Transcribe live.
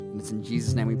It's in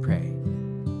Jesus' name we pray.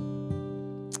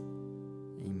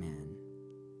 Amen.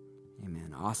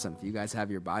 Amen. Awesome. If you guys have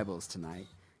your Bibles tonight,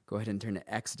 go ahead and turn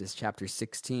to Exodus chapter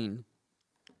 16.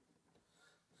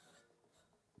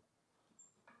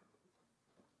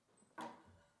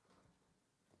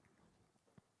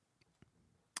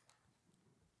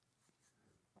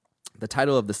 The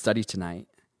title of the study tonight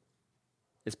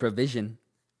is Provision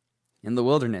in the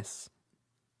Wilderness.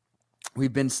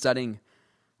 We've been studying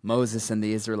Moses and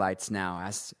the Israelites now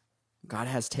as God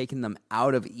has taken them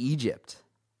out of Egypt.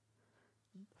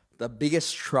 The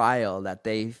biggest trial that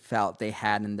they felt they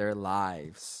had in their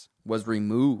lives was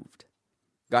removed.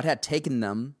 God had taken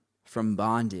them from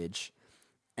bondage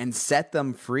and set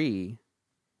them free.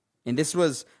 And this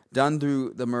was done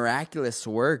through the miraculous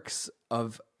works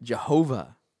of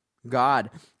Jehovah,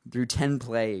 God, through 10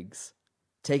 plagues,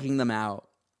 taking them out.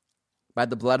 By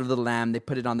the blood of the Lamb, they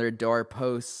put it on their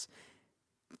doorposts.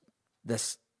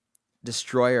 This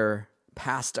destroyer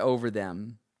passed over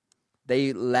them.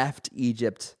 They left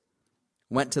Egypt,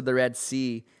 went to the Red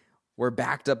Sea, were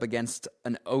backed up against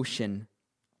an ocean,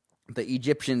 the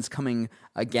Egyptians coming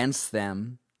against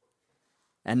them.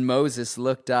 And Moses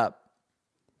looked up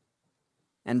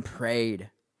and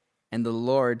prayed, and the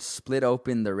Lord split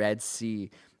open the Red Sea,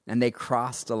 and they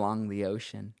crossed along the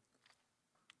ocean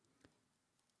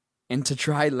into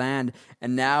dry land.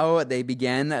 And now they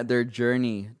began their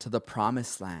journey to the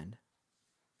promised land,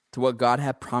 to what God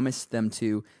had promised them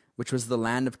to, which was the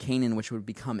land of Canaan, which would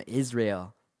become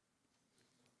Israel.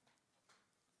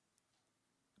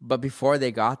 But before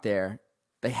they got there,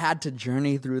 they had to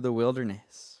journey through the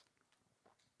wilderness.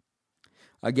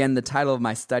 Again, the title of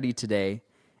my study today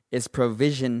is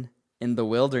Provision in the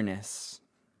Wilderness.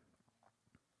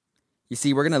 You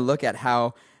see, we're going to look at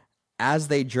how, as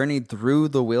they journeyed through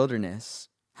the wilderness,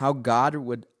 how God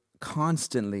would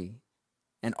constantly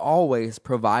and always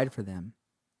provide for them.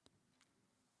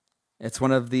 It's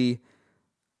one of the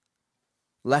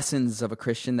lessons of a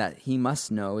Christian that he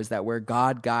must know, is that where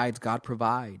God guides, God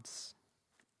provides.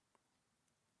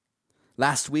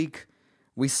 Last week,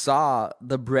 we saw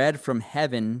the bread from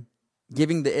heaven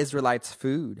giving the Israelites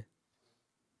food.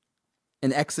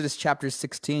 In Exodus chapter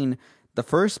 16, the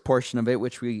first portion of it,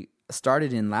 which we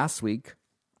started in last week,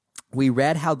 we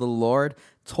read how the Lord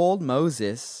told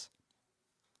Moses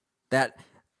that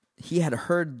he had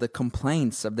heard the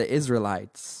complaints of the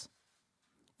Israelites.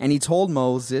 And he told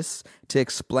Moses to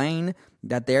explain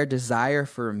that their desire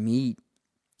for meat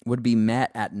would be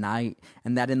met at night,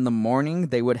 and that in the morning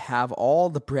they would have all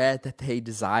the bread that they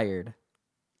desired.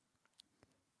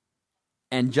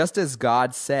 And just as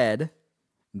God said,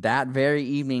 that very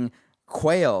evening,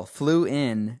 quail flew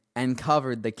in and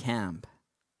covered the camp.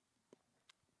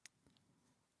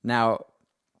 Now,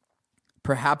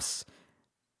 perhaps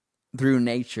through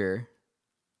nature,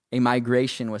 a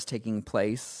migration was taking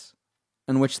place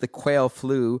in which the quail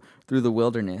flew through the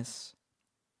wilderness.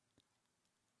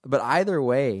 But either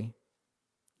way,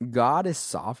 God is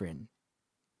sovereign.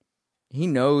 He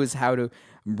knows how to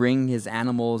bring his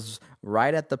animals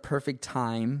right at the perfect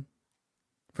time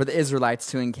for the Israelites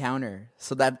to encounter,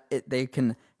 so that they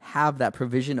can have that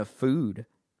provision of food.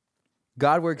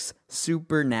 God works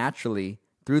supernaturally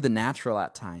through the natural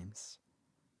at times.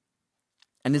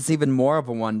 And it's even more of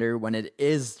a wonder when it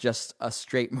is just a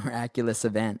straight miraculous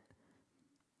event.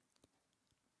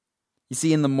 You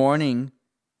see, in the morning,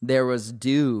 there was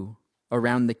dew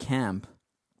around the camp.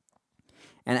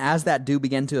 And as that dew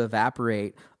began to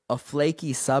evaporate, a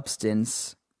flaky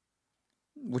substance,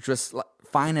 which was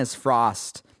fine as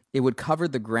frost, it would cover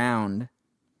the ground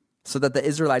so that the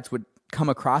Israelites would come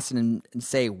across it and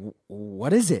say,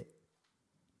 "What is it?"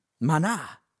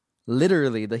 Manna.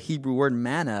 Literally, the Hebrew word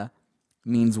manna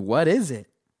means, "What is it?"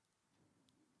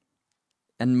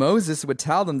 And Moses would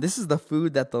tell them, "This is the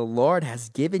food that the Lord has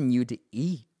given you to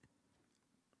eat."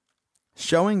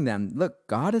 Showing them, look,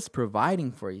 God is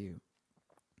providing for you.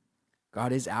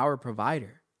 God is our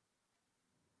provider.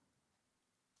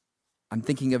 I'm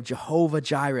thinking of Jehovah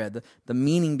Jireh, the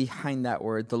meaning behind that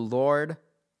word, the Lord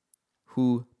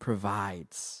who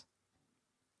provides.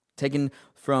 Taken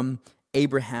from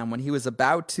Abraham when he was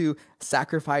about to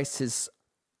sacrifice his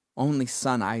only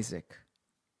son, Isaac,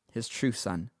 his true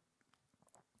son,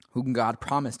 whom God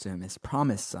promised to him, his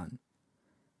promised son.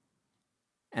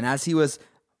 And as he was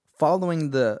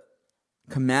following the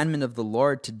commandment of the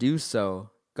Lord to do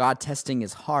so, God testing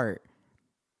his heart,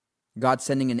 God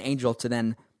sending an angel to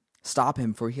then stop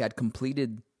him, for he had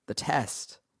completed the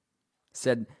test,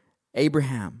 said,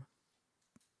 "Abraham,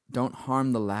 don't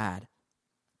harm the lad,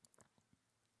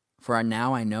 for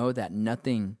now I know that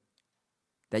nothing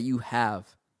that you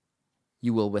have,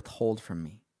 you will withhold from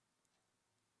me."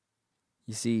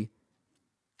 You see,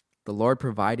 the Lord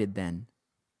provided then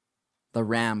the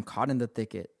ram caught in the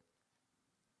thicket.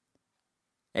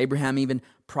 Abraham even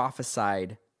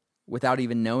prophesied without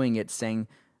even knowing it, saying,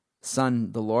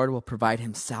 "Son, the Lord will provide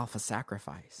himself a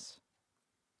sacrifice."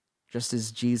 Just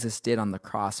as Jesus did on the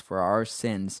cross for our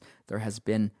sins, there has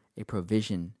been a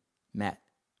provision met.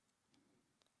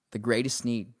 The greatest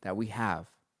need that we have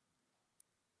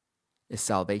is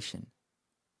salvation.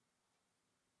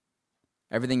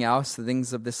 Everything else, the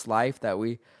things of this life that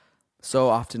we so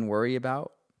often worry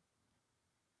about,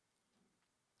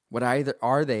 what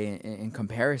are they in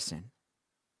comparison?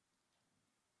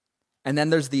 And then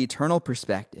there's the eternal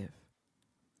perspective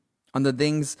on the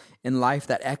things in life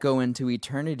that echo into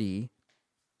eternity.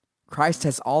 Christ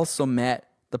has also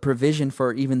met the provision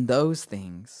for even those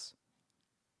things.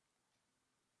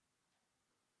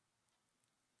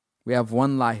 We have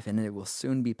one life and it will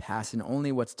soon be past, and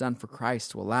only what's done for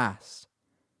Christ will last.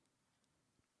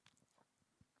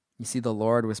 You see, the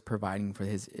Lord was providing for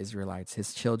his Israelites,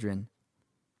 his children.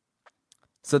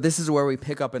 So this is where we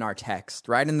pick up in our text,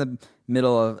 right in the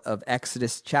middle of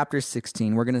Exodus chapter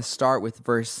 16. We're going to start with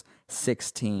verse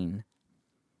 16.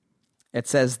 It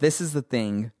says, "This is the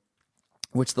thing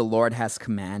which the Lord has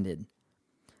commanded.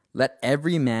 Let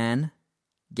every man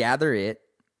gather it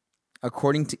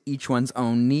according to each one's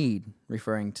own need,"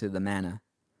 referring to the manna.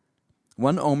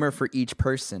 "1 omer for each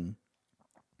person.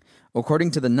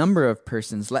 According to the number of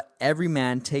persons, let every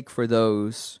man take for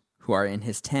those who are in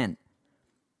his tent."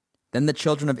 Then the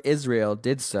children of Israel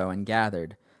did so and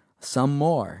gathered, some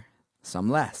more, some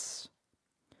less.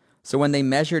 So when they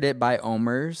measured it by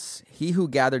omers, he who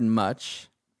gathered much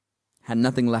had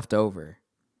nothing left over,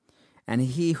 and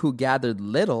he who gathered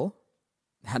little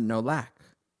had no lack.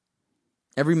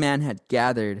 Every man had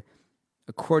gathered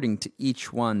according to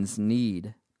each one's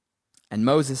need. And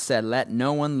Moses said, "Let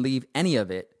no one leave any of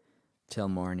it till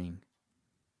morning."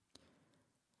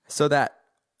 So that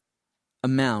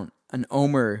amount, an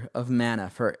omer of manna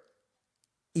for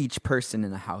each person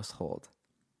in a household.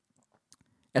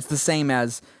 It's the same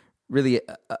as really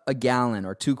a gallon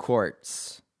or 2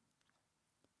 quarts.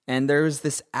 And there's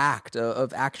this act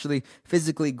of actually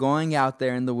physically going out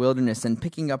there in the wilderness and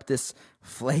picking up this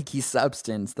flaky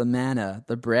substance, the manna,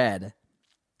 the bread,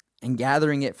 and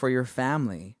gathering it for your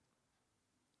family.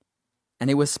 And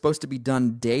it was supposed to be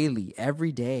done daily,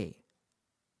 every day.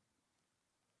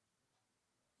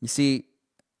 You see,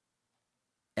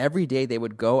 every day they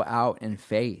would go out in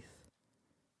faith,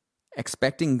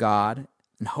 expecting God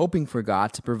and hoping for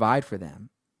God to provide for them.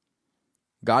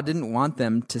 God didn't want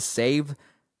them to save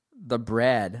the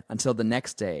bread until the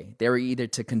next day. They were either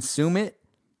to consume it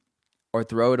or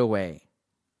throw it away.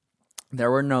 There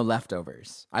were no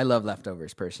leftovers. I love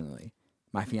leftovers personally.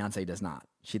 My fiance does not.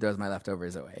 She throws my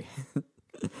leftovers away.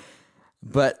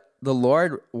 But the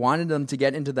Lord wanted them to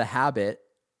get into the habit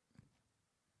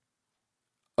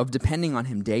of depending on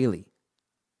him daily.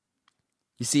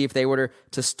 You see, if they were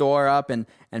to store up and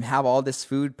have all this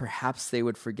food, perhaps they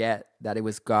would forget that it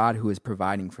was God who was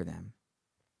providing for them.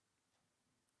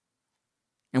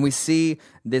 And we see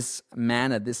this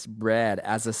manna, this bread,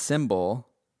 as a symbol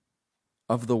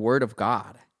of the Word of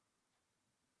God.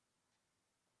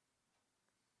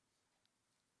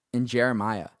 In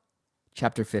Jeremiah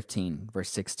chapter 15, verse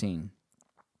 16,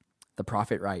 the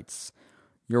prophet writes,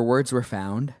 "Your words were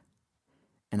found,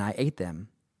 and I ate them.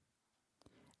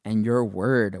 And your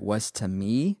word was to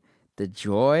me the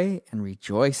joy and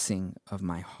rejoicing of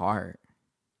my heart."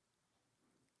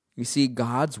 You see,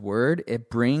 God's word, it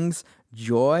brings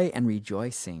joy and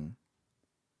rejoicing.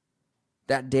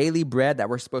 That daily bread that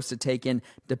we're supposed to take in,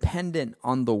 dependent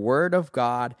on the word of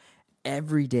God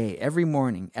every day, every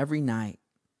morning, every night.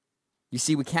 You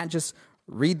see, we can't just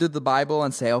read through the Bible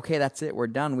and say, "Okay, that's it, we're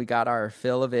done. We got our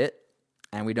fill of it,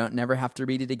 and we don't never have to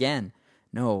read it again."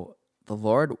 No, the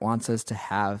Lord wants us to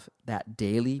have that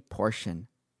daily portion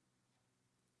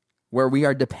where we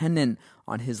are dependent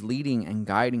on his leading and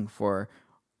guiding for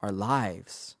our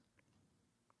lives.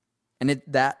 And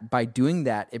that by doing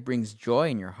that, it brings joy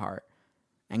in your heart.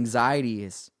 Anxiety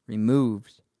is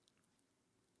removed.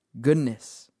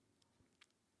 Goodness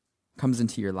comes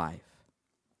into your life.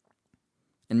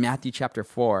 In Matthew chapter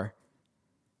 4,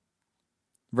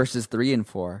 verses 3 and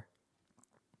 4,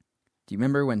 do you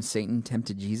remember when Satan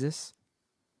tempted Jesus?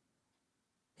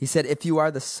 He said, "If you are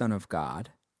the Son of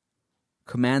God,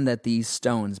 command that these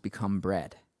stones become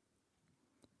bread."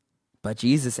 But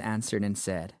Jesus answered and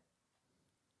said,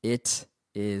 "It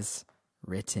is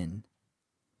written,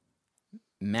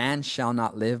 man shall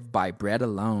not live by bread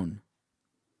alone,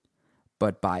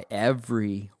 but by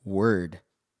every word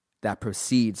that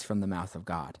proceeds from the mouth of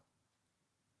God."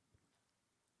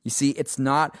 You see, it's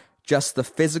not just the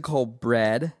physical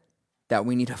bread that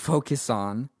we need to focus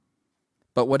on,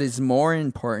 but what is more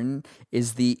important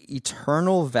is the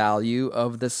eternal value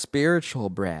of the spiritual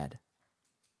bread.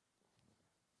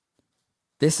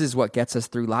 This is what gets us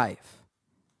through life.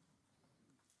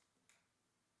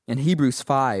 In Hebrews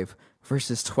 5,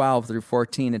 verses 12 through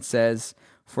 14, it says,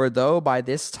 "For though by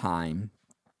this time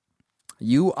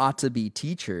you ought to be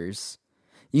teachers,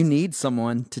 you need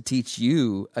someone to teach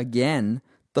you again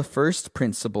the first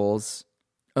principles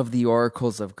of the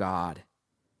oracles of God.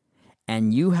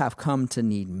 And you have come to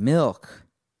need milk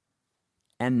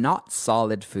and not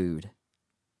solid food.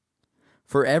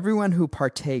 For everyone who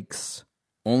partakes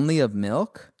only of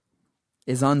milk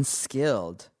is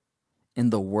unskilled in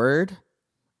the word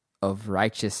of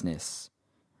righteousness,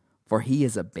 for he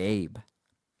is a babe.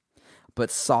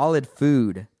 But solid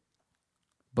food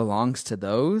belongs to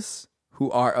those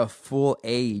who are of full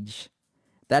age,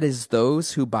 that is,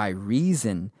 those who by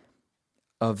reason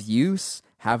of use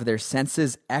have their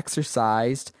senses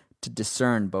exercised to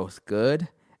discern both good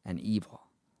and evil."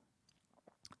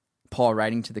 Paul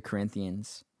writing to the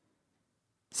Corinthians,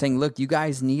 saying, look, you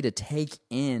guys need to take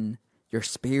in your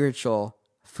spiritual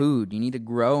food. You need to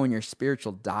grow in your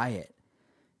spiritual diet.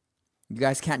 You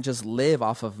guys can't just live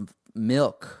off of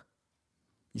milk.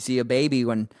 You see, a baby,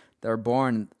 when they're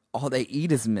born, all they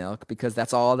eat is milk because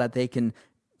that's all that they can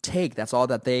take. That's all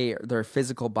that their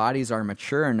physical bodies are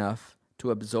mature enough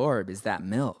to absorb, is that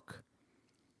milk.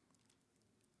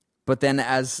 But then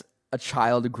as a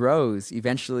child grows,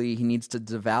 eventually he needs to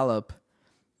develop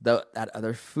that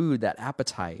other food, that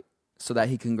appetite, so that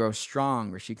he can grow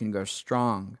strong or she can grow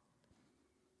strong.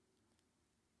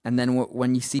 And then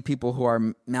when you see people who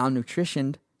are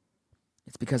malnutritioned,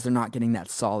 it's because they're not getting that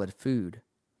solid food.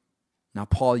 Now,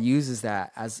 Paul uses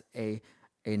that as an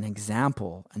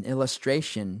example, an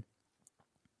illustration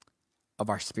of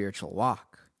our spiritual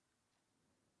walk.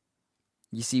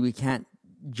 You see, we can't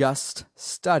just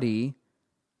study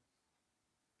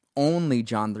only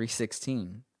John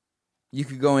 3:16. You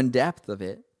could go in depth of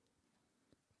it,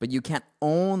 but you can't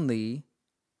only,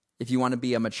 if you want to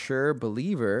be a mature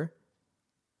believer,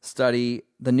 study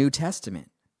the New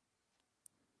Testament.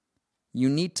 You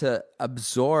need to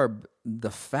absorb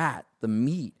the fat, the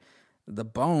meat, the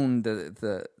bone,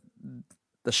 the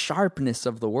sharpness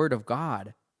of the Word of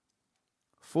God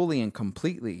fully and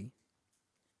completely,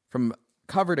 from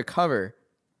cover to cover,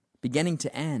 beginning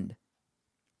to end.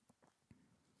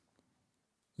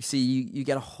 You see, you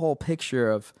get a whole picture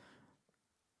of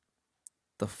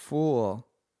the full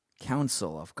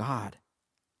counsel of God.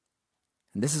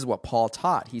 And this is what Paul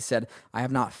taught. He said, I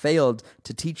have not failed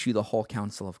to teach you the whole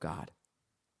counsel of God.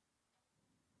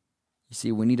 You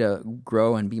see, we need to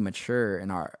grow and be mature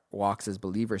in our walks as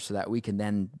believers so that we can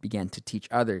then begin to teach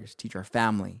others, teach our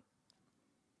family,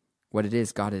 what it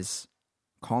is God is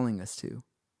calling us to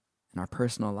in our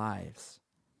personal lives.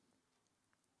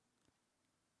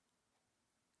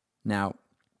 Now,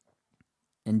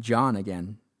 in John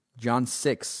again, John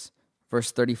 6,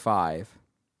 verse 35,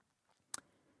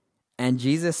 "And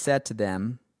Jesus said to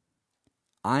them,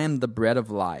 I am the bread of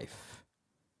life.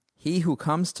 He who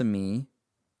comes to me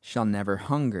shall never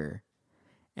hunger,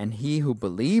 and he who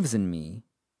believes in me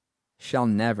shall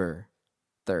never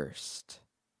thirst."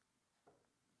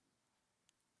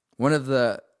 One of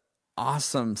the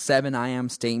awesome 7 I am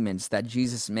statements that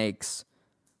Jesus makes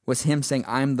was him saying,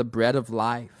 I am the bread of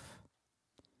life.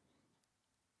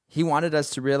 He wanted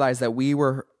us to realize that we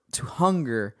were to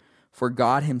hunger for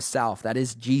God himself, that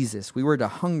is Jesus. We were to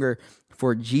hunger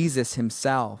for Jesus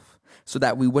himself so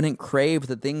that we wouldn't crave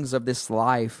the things of this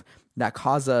life that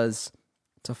cause us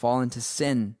to fall into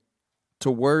sin, to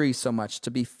worry so much,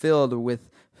 to be filled with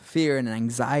fear and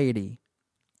anxiety.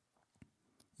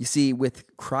 You see,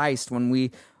 with Christ, when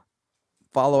we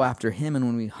follow after him and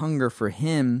when we hunger for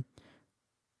him,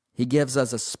 he gives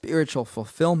us a spiritual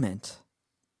fulfillment.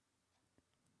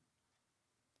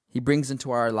 He brings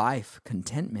into our life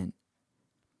contentment.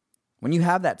 When you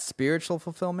have that spiritual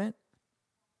fulfillment,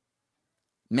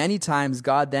 many times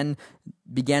God then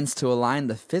begins to align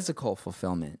the physical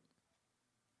fulfillment.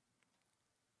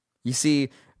 You see,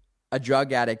 a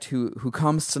drug addict who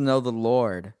comes to know the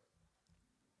Lord,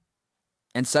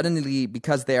 and suddenly,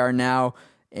 because they are now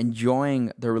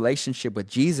enjoying the relationship with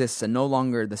Jesus and no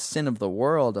longer the sin of the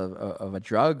world of a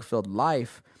drug-filled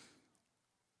life,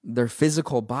 their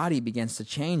physical body begins to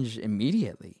change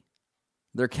immediately.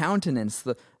 Their countenance,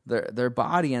 their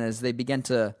body, and as they begin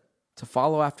to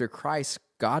follow after Christ,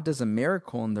 God does a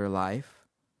miracle in their life.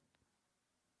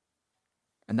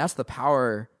 And that's the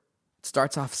power. It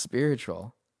starts off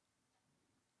spiritual,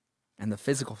 and the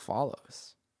physical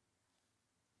follows.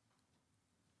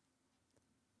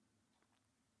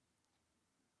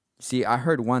 See, I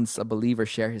heard once a believer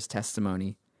share his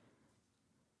testimony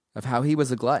of how he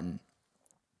was a glutton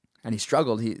and he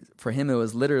struggled. For him, it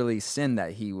was literally sin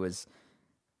that he was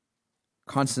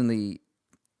constantly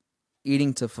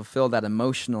eating to fulfill that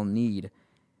emotional need.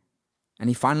 And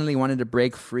he finally wanted to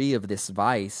break free of this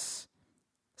vice.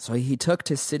 So he took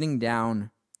to sitting down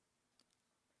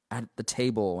at the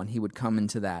table when he would come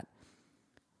into that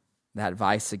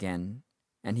vice again.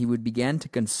 And he would begin to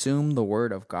consume the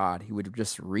word of God. He would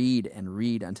just read and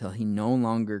read until he no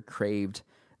longer craved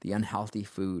the unhealthy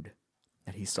food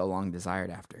that he so long desired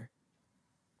after.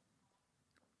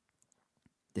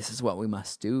 This is what we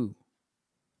must do.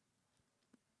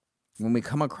 When we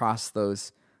come across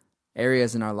those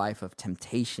areas in our life of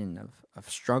temptation, of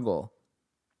struggle,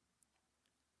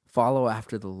 follow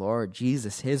after the Lord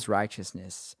Jesus, his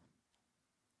righteousness.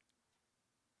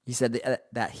 He said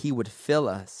that he would fill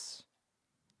us.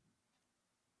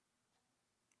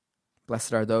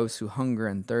 Blessed are those who hunger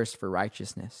and thirst for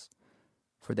righteousness,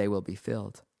 for they will be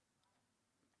filled.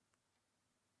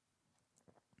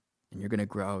 And you're going to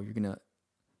grow. You're going to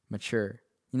mature.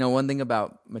 You know, one thing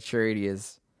about maturity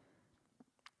is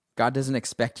God doesn't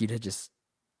expect you to just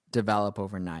develop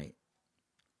overnight.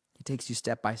 He takes you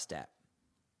step by step,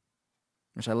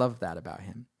 which I love that about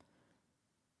him.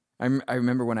 I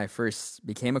remember when I first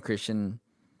became a Christian,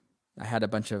 I had a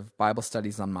bunch of Bible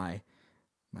studies on my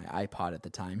iPod at the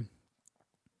time.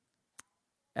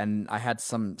 And I had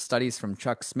some studies from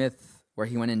Chuck Smith where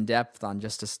he went in depth on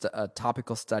just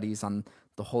topical studies on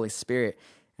the Holy Spirit.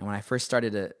 And when I first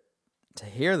started to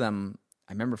hear them,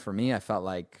 I remember for me, I felt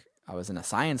like I was in a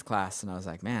science class and I was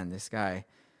like, man, this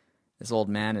old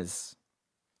man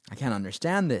I can't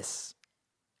understand this.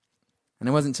 And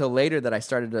it wasn't until later that I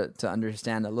started to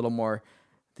understand a little more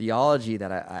theology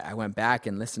that I went back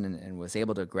and listened and was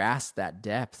able to grasp that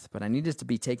depth. But I needed to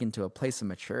be taken to a place of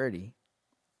maturity.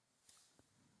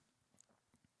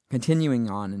 Continuing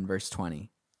on in verse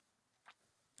 20.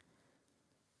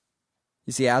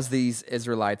 You see, as these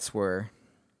Israelites were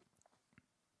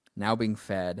now being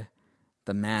fed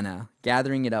the manna,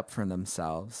 gathering it up for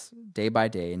themselves day by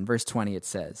day, in verse 20 it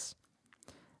says,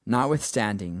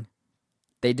 "Notwithstanding,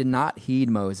 they did not heed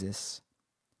Moses,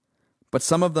 but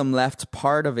some of them left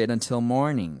part of it until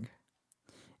morning,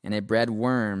 and it bred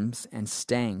worms and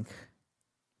stank.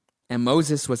 And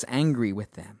Moses was angry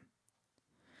with them.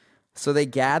 So they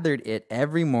gathered it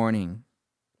every morning,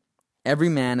 every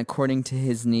man according to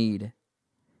his need.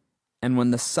 And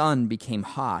when the sun became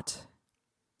hot,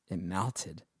 it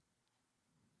melted."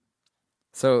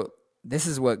 So this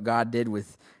is what God did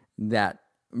with that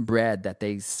bread that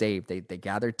they saved. They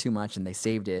gathered too much and they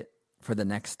saved it for the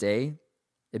next day.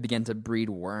 It began to breed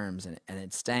worms and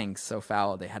it stank so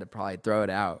foul they had to probably throw it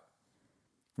out,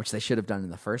 which they should have done in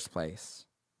the first place.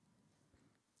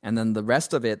 And then the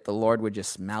rest of it, the Lord would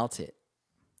just melt it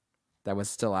that was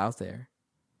still out there.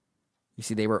 You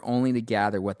see, they were only to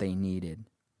gather what they needed.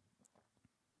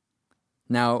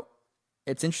 Now,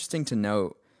 it's interesting to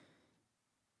note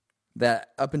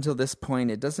that up until this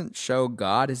point, it doesn't show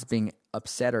God as being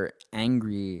upset or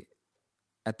angry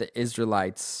at the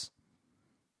Israelites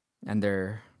and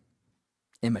their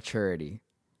immaturity.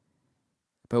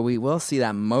 But we will see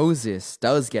that Moses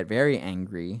does get very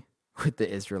angry with the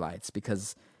Israelites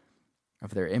because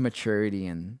of their immaturity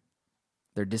and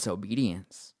their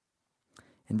disobedience.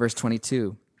 In verse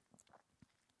 22,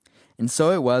 "And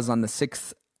so it was on the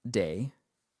 6th day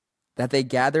that they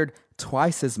gathered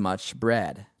twice as much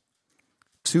bread,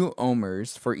 2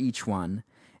 omers for each one,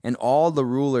 and all the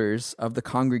rulers of the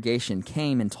congregation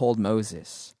came and told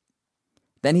Moses.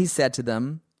 Then he said to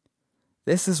them,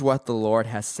 'This is what the Lord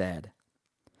has said.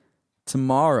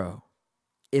 Tomorrow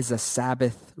is a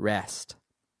Sabbath rest,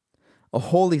 a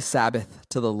holy Sabbath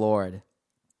to the Lord.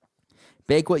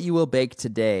 Bake what you will bake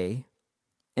today,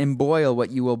 and boil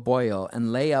what you will boil,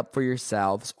 and lay up for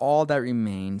yourselves all that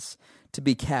remains to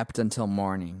be kept until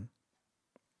morning.'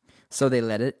 So they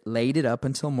laid it up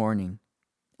until morning,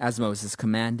 as Moses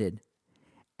commanded,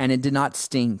 and it did not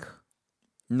stink,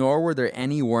 nor were there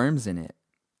any worms in it.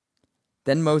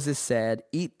 Then Moses said,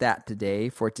 'Eat that today,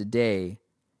 for today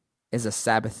is a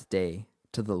Sabbath day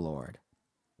to the Lord.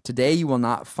 Today you will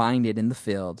not find it in the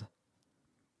field.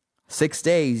 6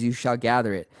 days you shall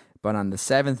gather it, but on the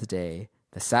 7th day,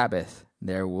 the Sabbath,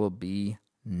 there will be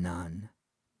none.'"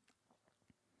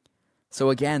 So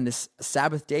again, this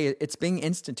Sabbath day, it's being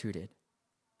instituted.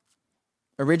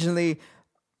 Originally,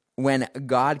 when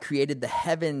God created the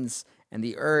heavens and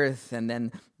the earth and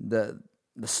then the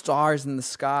stars in the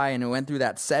sky, and it went through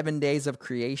that 7 days of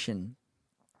creation,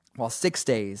 6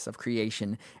 days of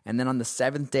creation, and then on the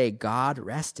 7th day, God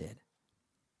rested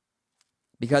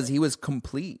because he was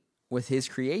complete with his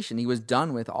creation. He was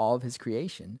done with all of his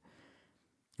creation.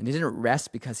 And he didn't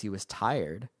rest because he was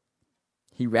tired.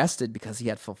 He rested because he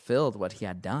had fulfilled what he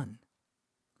had done.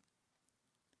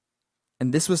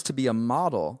 And this was to be a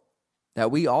model that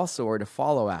we also are to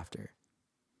follow after.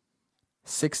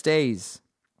 6 days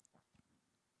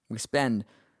we spend.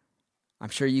 I'm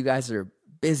sure you guys are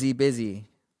busy.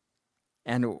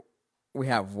 And we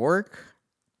have work,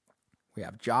 we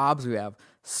have jobs, we have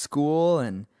school,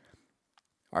 and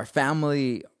our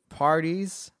family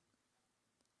parties.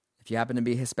 If you happen to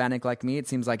be Hispanic like me, it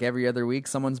seems like every other week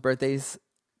someone's birthday's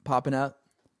popping up.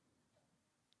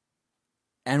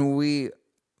 And we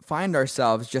find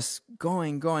ourselves just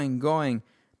going.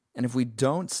 And if we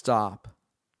don't stop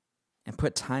and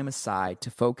put time aside to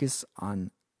focus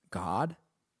on God,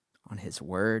 on his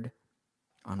word,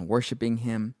 on worshiping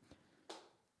him,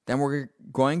 then we're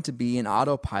going to be in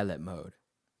autopilot mode.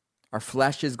 Our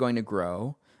flesh is going to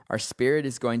grow. Our spirit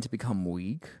is going to become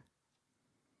weak.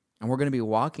 And we're going to be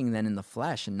walking then in the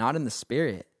flesh and not in the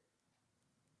spirit.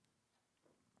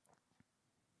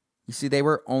 You see, they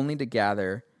were only to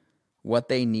gather what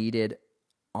they needed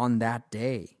on that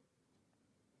day,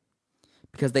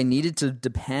 because they needed to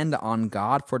depend on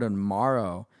God for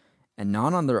tomorrow and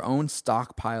not on their own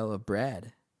stockpile of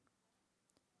bread.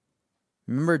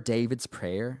 Remember David's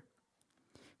prayer?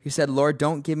 He said, Lord,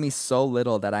 don't give me so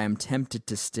little that I am tempted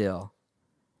to steal,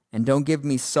 and don't give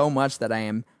me so much that I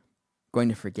am going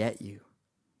to forget you.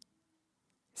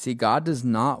 See, God does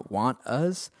not want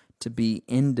us to be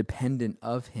independent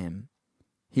of him.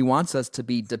 He wants us to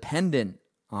be dependent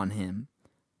on him.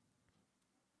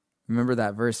 Remember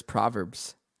that verse,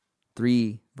 Proverbs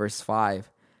 3, verse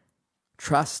 5.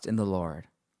 Trust in the Lord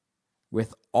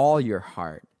with all your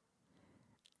heart,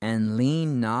 and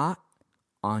lean not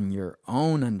on your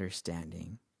own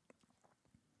understanding.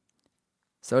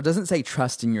 So it doesn't say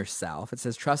trust in yourself. It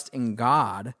says trust in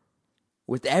God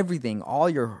with everything, all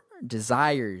your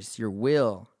desires, your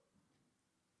will.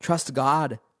 Trust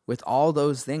God with all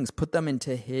those things. Put them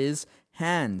into his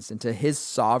hands, into his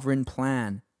sovereign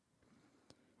plan.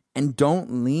 And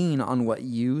don't lean on what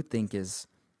you think is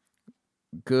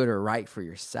good or right for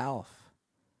yourself,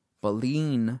 but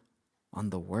lean on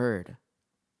the word.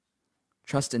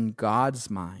 Trust in God's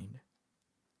mind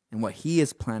and what he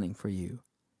is planning for you.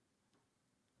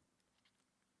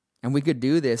 And we could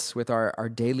do this with our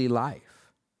daily life.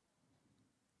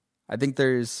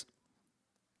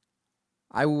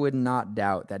 I would not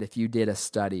doubt that if you did a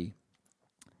study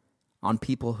on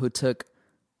people who took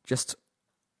just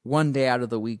one day out of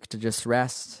the week to just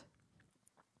rest,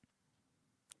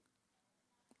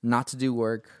 not to do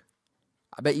work,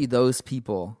 I bet you those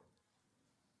people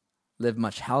live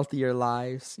much healthier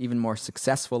lives, even more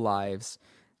successful lives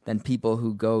than people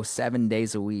who go 7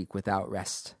 days a week without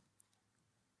rest.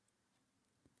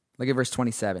 Look at verse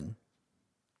 27.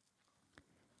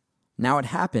 Now it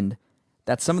happened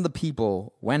that some of the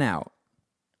people went out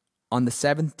on the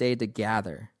seventh day to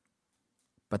gather,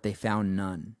 but they found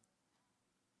none.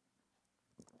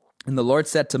 And the Lord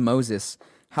said to Moses,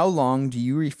 how long do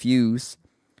you refuse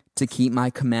to keep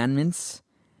my commandments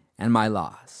and my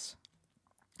laws?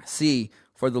 See,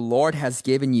 for the Lord has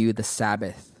given you the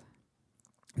Sabbath.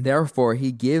 Therefore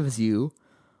he gives you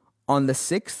on the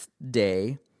sixth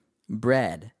day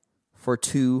bread for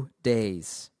 2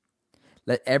 days.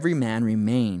 Let every man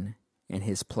remain in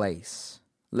his place.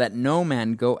 Let no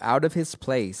man go out of his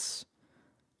place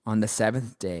on the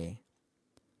seventh day.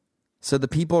 So the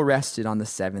people rested on the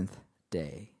seventh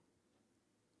day.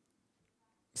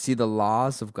 See, the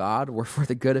laws of God were for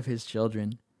the good of his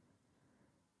children.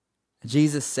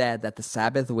 Jesus said that the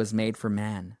Sabbath was made for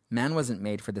man. Man wasn't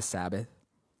made for the Sabbath.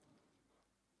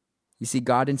 You see,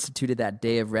 God instituted that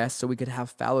day of rest so we could have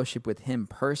fellowship with him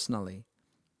personally.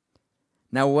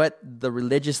 Now, what the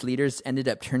religious leaders ended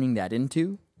up turning that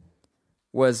into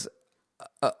was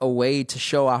a way to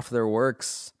show off their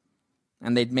works.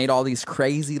 And they'd made all these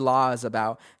crazy laws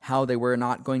about how they were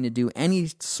not going to do any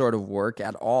sort of work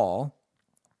at all.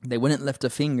 They wouldn't lift a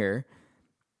finger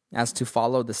as to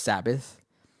follow the Sabbath,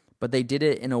 but they did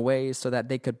it in a way so that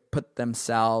they could put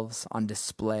themselves on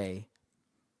display,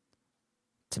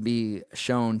 to be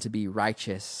shown to be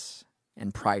righteous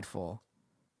and prideful.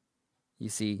 You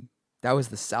see, that was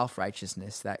the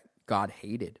self-righteousness that God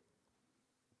hated.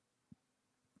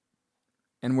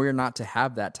 And we're not to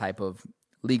have that type of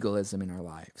legalism in our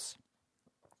lives.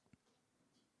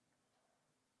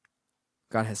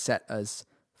 God has set us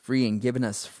free and given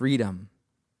us freedom.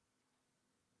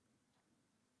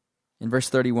 In verse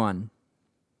 31,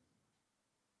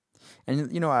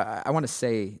 and I want to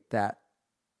say that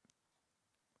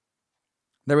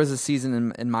there was a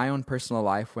season in my own personal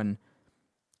life when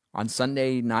On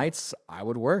Sunday nights, I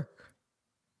would work.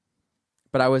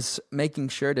 But I was making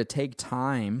sure to take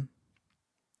time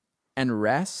and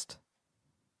rest.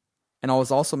 And I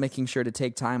was also making sure to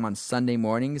take time on Sunday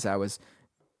mornings. I was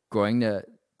going to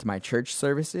my church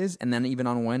services, and then even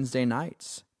on Wednesday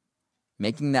nights,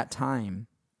 making that time.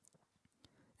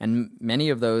 And many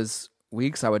of those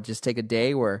weeks, I would just take a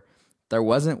day where there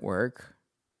wasn't work.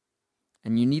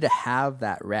 And you need to have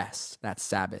that rest, that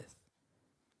Sabbath.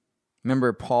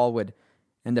 Remember, Paul would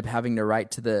end up having to write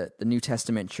to the New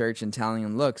Testament church and telling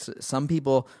them, look, some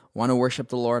people want to worship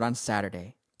the Lord on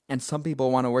Saturday, and some people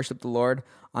want to worship the Lord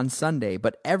on Sunday,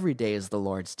 but every day is the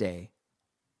Lord's day.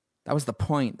 That was the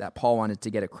point that Paul wanted to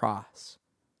get across.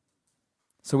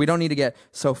 So we don't need to get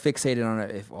so fixated on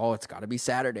it, it's got to be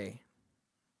Saturday.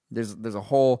 There's a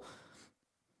whole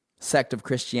sect of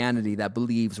Christianity that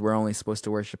believes we're only supposed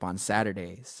to worship on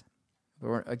Saturdays. But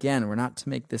we're not to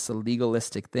make this a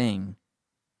legalistic thing.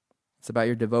 It's about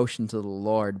your devotion to the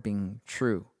Lord being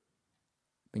true,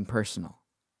 being personal.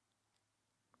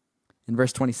 In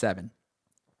verse 27,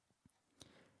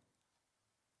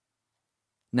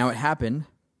 now it happened,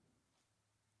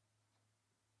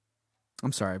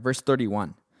 verse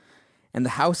 31, and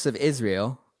the house of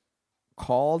Israel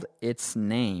called its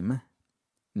name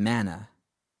manna,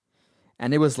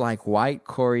 and it was like white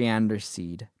coriander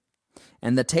seed,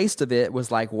 and the taste of it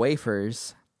was like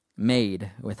wafers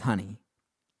made with honey.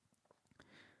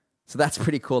 So that's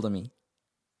pretty cool to me.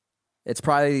 It's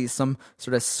probably some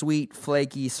sort of sweet,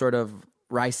 flaky sort of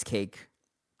rice cake.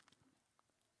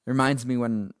 It reminds me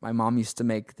when my mom used to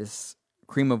make this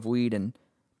cream of wheat and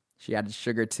she added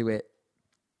sugar to it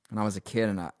when I was a kid,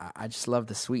 and I just loved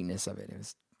the sweetness of it. It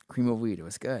was cream of wheat. It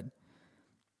was good.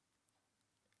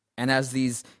 And as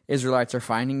these Israelites are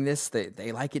finding this,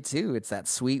 they like it too. It's that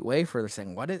sweet wafer. They're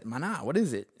saying, what is manna? What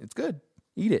is it? It's good.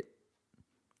 Eat it.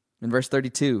 In verse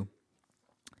 32,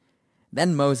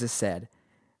 then Moses said,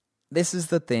 this is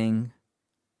the thing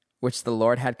which the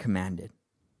Lord had commanded.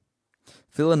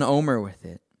 Fill an omer with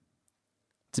it,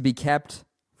 to be kept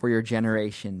for your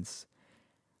generations,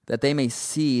 that they may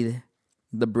see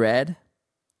the bread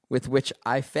with which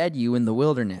I fed you in the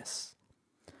wilderness,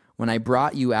 when I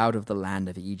brought you out of the land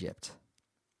of Egypt.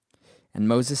 And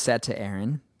Moses said to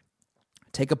Aaron,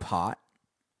 take a pot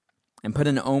and put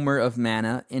an omer of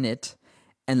manna in it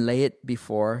and lay it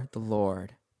before the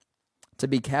Lord, to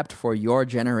be kept for your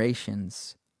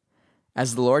generations.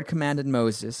 As the Lord commanded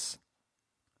Moses,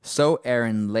 so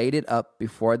Aaron laid it up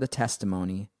before the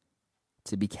testimony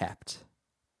to be kept.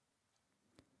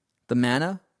 The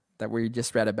manna that we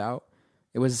just read about,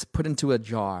 it was put into a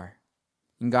jar.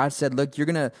 And God said, look, you're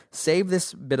going to save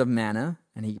this bit of manna,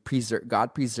 and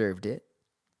God preserved it.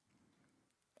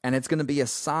 And it's going to be a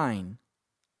sign,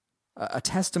 a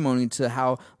testimony to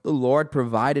how the Lord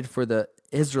provided for the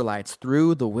Israelites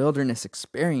through the wilderness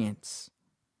experience.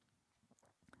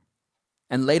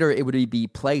 And later it would be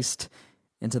placed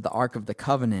into the Ark of the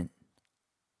Covenant,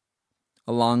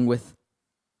 along with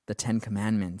the 10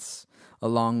 Commandments,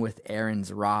 along with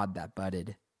Aaron's rod that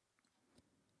budded.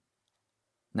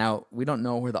 Now, we don't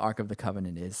know where the Ark of the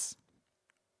Covenant is.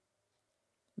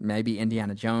 Maybe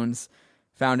Indiana Jones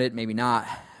found it, maybe not.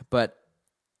 But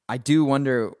I do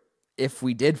wonder if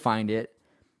we did find it,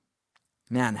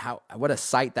 man, what a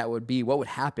sight that would be. What would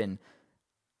happen?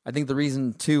 I think the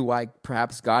reason, too, why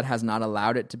perhaps God has not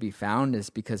allowed it to be found is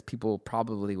because people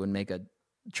probably would make a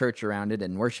church around it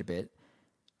and worship it.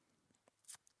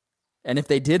 And if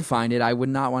they did find it, I would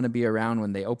not want to be around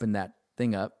when they opened that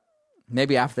thing up.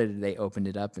 Maybe after they opened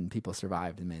it up and people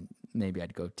survived, and maybe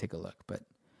I'd go take a look, but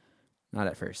not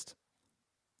at first.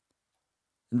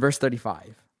 In verse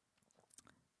 35,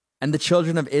 and the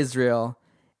children of Israel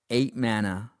ate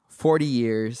manna 40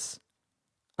 years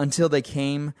until they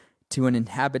came to an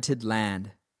inhabited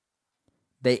land.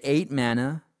 They ate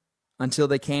manna until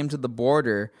they came to the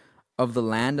border of the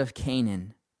land of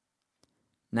Canaan.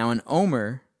 Now an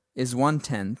omer is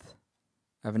 1/10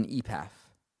 of an ephah.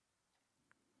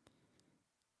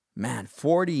 Man,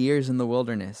 40 years in the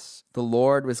wilderness, the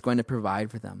Lord was going to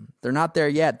provide for them. They're not there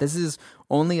yet. This is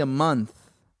only a month,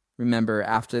 remember,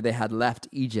 after they had left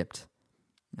Egypt.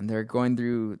 And they're going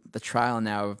through the trial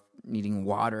now of needing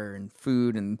water and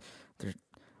food, and they're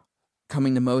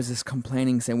coming to Moses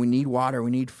complaining, saying, we need water,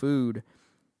 we need food.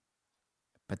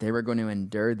 But they were going to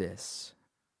endure this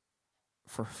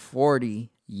for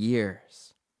 40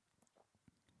 years.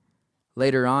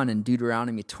 Later on in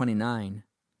Deuteronomy 29,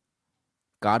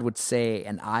 God would say,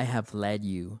 and I have led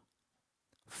you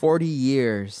 40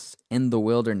 years in the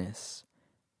wilderness.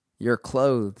 Your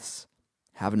clothes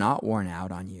have not worn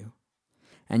out on you,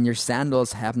 and your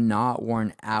sandals have not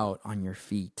worn out on your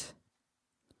feet.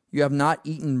 You have not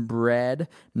eaten bread,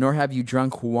 nor have you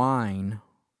drunk wine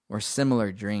or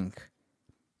similar drink,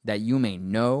 that you may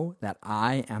know that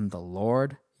I am the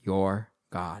Lord your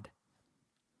God.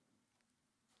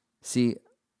 See,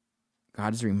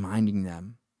 God is reminding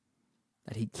them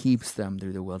that he keeps them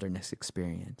through the wilderness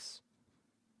experience.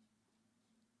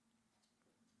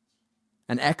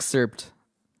 An excerpt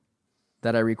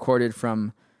that I recorded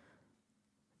from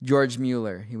George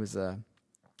Mueller. He was a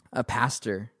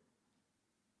pastor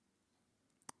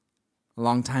a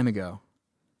long time ago,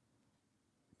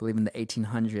 I believe in the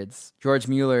 1800s. George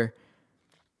Mueller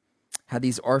had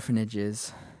these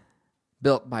orphanages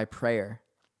built by prayer.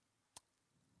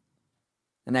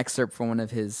 An excerpt from one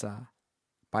of his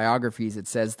biographies, it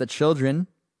says, "The children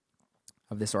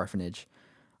of this orphanage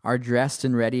are dressed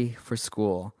and ready for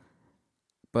school,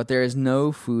 but there is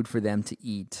no food for them to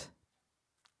eat.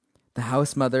 The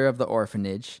house mother of the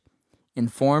orphanage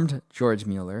informed George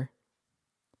Mueller.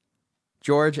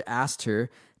 George asked her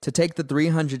to take the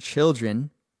 300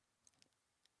 children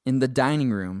in the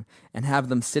dining room and have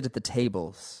them sit at the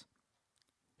tables.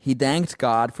 He thanked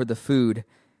God for the food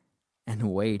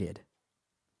and waited.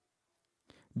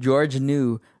 George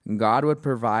knew God would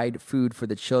provide food for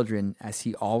the children as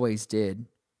he always did.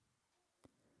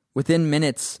 Within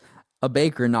minutes, a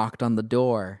baker knocked on the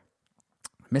door.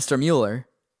 'Mr. Mueller,'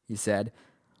 he said,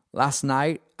 'last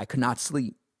night I could not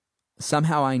sleep.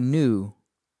 Somehow I knew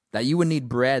that you would need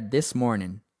bread this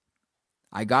morning.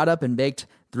 I got up and baked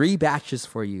 3 batches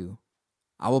for you.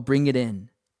 I will bring it in.'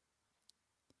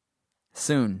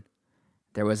 Soon,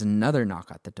 there was another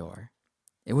knock at the door.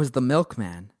 It was the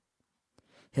milkman.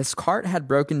 His cart had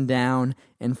broken down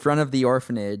in front of the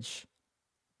orphanage.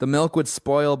 The milk would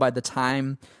spoil by the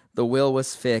time the will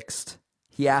was fixed.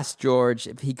 He asked George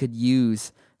if he could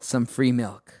use some free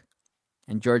milk,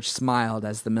 and George smiled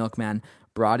as the milkman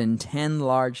brought in 10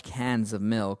 large cans of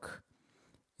milk.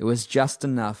 It was just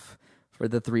enough for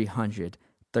the 300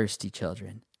 thirsty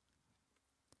children."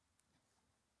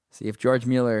 See, if George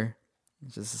Mueller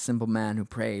is just a simple man who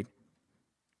prayed,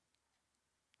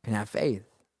 can have faith,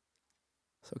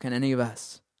 so can any of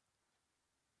us.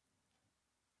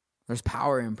 There's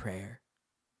power in prayer.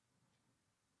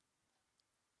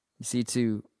 You see,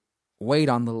 to wait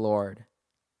on the Lord,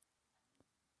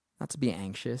 not to be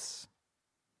anxious,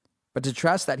 but to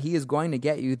trust that he is going to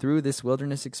get you through this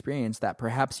wilderness experience that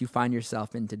perhaps you find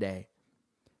yourself in today.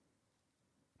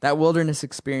 That wilderness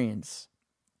experience,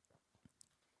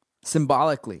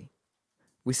 symbolically,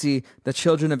 we see the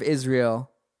children of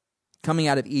Israel coming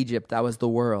out of Egypt. That was the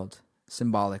world,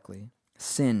 symbolically.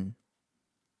 Sin,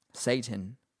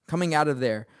 Satan, coming out of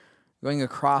there, going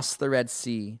across the Red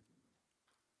Sea.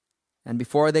 And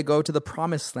before they go to the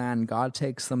promised land, God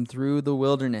takes them through the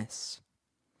wilderness.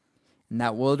 And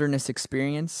that wilderness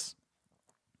experience,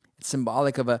 it's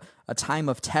symbolic of a time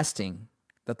of testing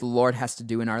that the Lord has to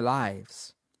do in our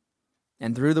lives.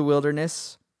 And through the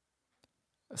wilderness,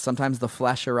 sometimes the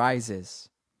flesh arises.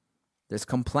 There's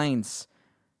complaints,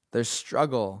 there's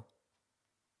struggle,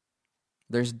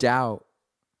 there's doubt.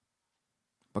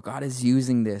 But God is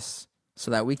using this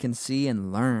so that we can see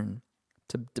and learn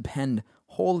to depend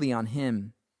wholly on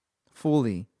him,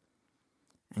 fully.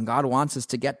 And God wants us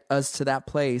to get us to that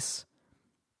place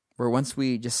where once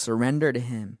we just surrender to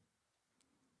him,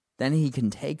 then he can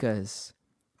take us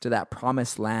to that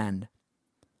promised land,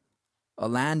 a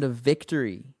land of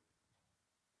victory,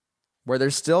 where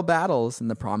there's still battles in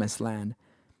the promised land,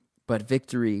 but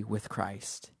victory with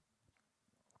Christ.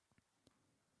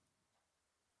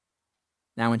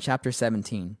 Now in chapter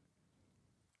 17,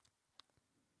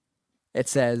 it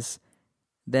says,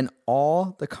 "Then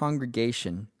all the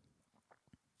congregation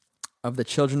of the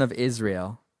children of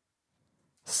Israel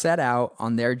set out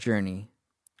on their journey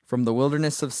from the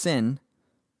wilderness of Sin,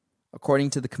 according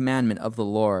to the commandment of the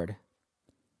Lord,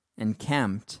 and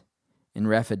camped in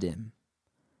Rephidim.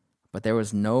 But there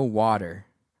was no water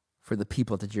for the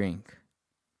people to drink.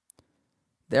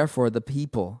 Therefore the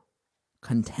people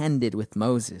contended with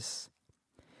Moses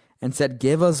and said,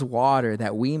 'Give us water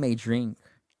that we may drink.'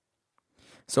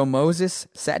 So Moses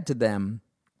said to them,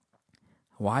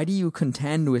 'Why do you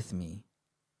contend with me?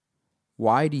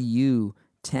 Why do you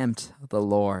tempt the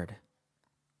Lord?'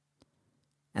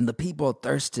 And the people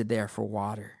thirsted there for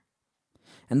water.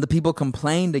 And the people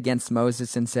complained against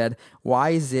Moses and said,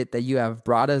 'Why is it that you have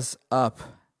brought us up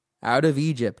out of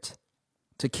Egypt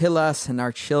to kill us and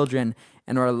our children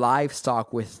and our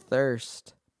livestock with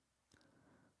thirst?'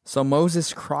 So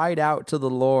Moses cried out to the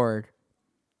Lord,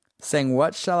 saying,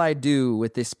 'What shall I do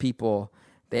with this people?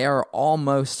 They are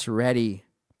almost ready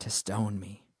to stone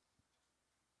me.'"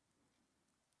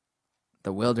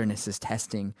 The wilderness is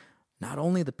testing not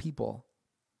only the people,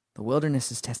 The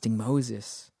wilderness is testing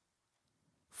Moses.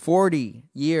 40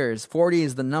 years. 40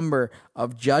 is the number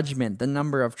of judgment, the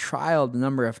number of trial, the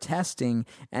number of testing.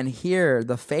 And here,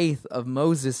 the faith of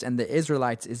Moses and the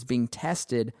Israelites is being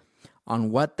tested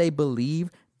on what they believe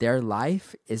their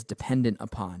life is dependent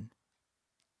upon.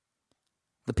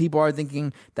 The people are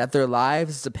thinking that their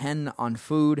lives depend on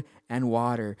food and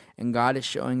water, and God is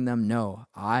showing them, no,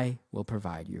 I will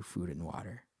provide your food and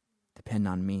water. Depend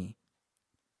on me.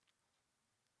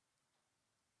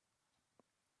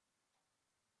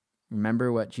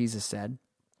 Remember what Jesus said?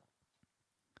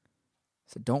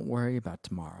 He said, don't worry about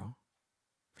tomorrow,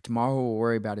 for tomorrow will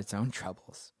worry about its own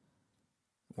troubles.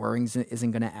 Worrying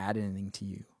isn't going to add anything to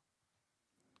you.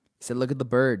 He said, look at the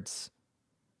birds.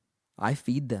 I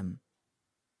feed them.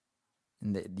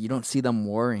 And you don't see them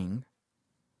worrying.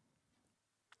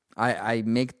 I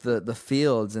make the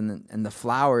fields and the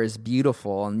flowers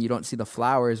beautiful, and you don't see the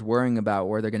flowers worrying about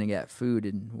where they're going to get food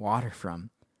and water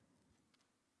from.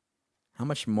 How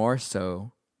much more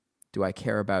so do I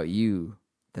care about you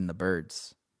than the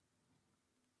birds?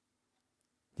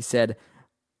 He said,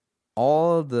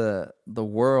 all the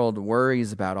world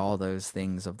worries about all those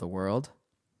things of the world.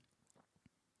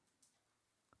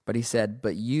 But he said,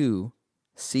 but you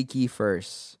seek ye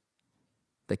first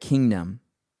the kingdom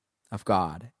of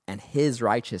God and his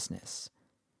righteousness,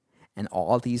 and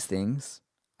all these things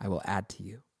I will add to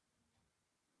you.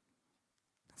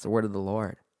 That's the word of the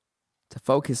Lord. To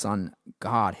focus on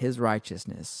God, his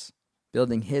righteousness,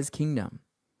 building his kingdom.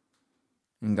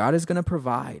 And God is going to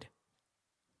provide.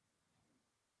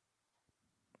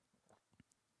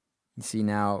 You see,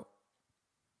 now,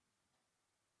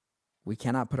 we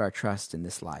cannot put our trust in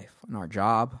this life, in our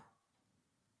job,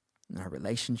 in our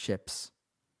relationships,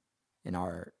 in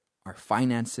our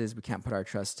finances. We can't put our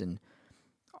trust in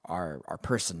our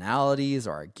personalities,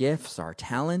 our gifts, our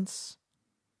talents.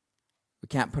 We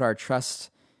can't put our trust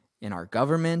in our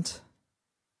government,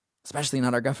 especially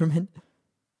not our government.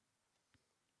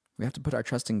 We have to put our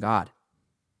trust in God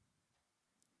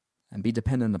and be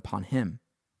dependent upon him.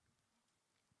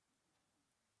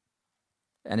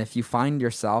 And if you find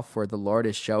yourself where the Lord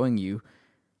is showing you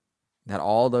that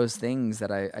all those things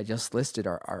that I just listed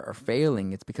are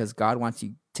failing, it's because God wants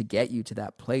you to get you to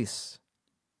that place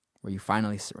where you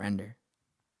finally surrender.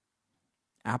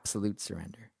 Absolute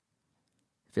surrender.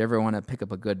 If you ever want to pick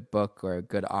up a good book or a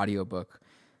good audio book,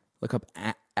 look up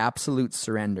Absolute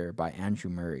Surrender by Andrew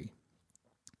Murray.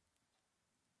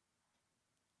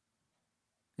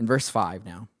 In verse 5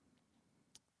 now.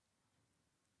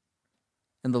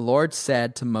 And the Lord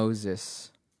said to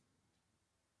Moses,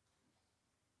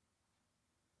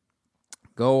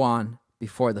 go on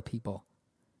before the people,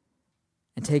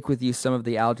 and take with you some of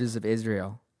the elders of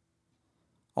Israel.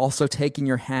 Also take in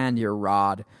your hand your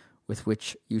rod with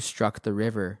which you struck the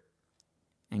river,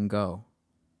 and go.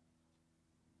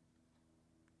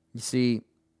 You see,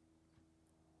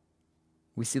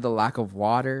 we see the lack of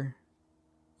water.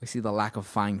 We see the lack of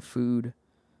fine food.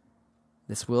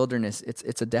 This wilderness,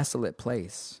 it's a desolate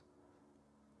place.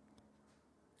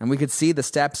 And we could see the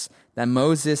steps that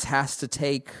Moses has to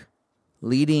take,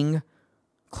 leading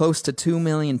close to 2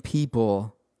 million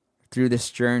people through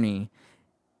this journey.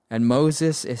 And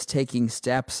Moses is taking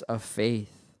steps of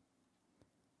faith.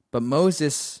 But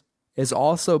Moses is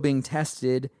also being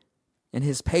tested in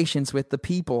his patience with the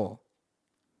people.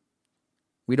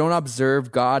 We don't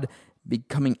observe God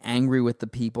becoming angry with the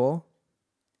people.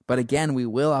 But again, we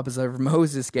will observe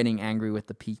Moses getting angry with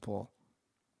the people.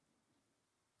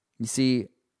 You see,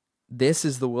 this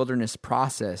is the wilderness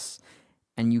process,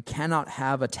 and you cannot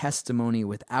have a testimony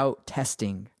without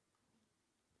testing.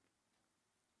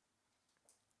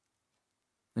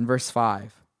 In verse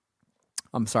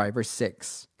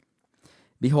 6.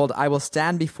 Behold, I will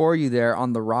stand before you there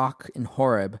on the rock in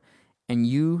Horeb, and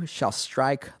you shall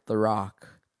strike the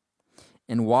rock,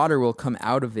 and water will come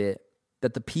out of it,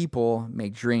 that the people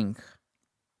may drink.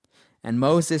 And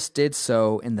Moses did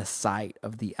so in the sight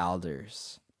of the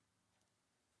elders.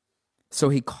 So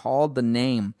he called the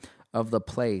name of the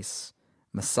place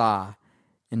Massah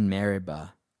in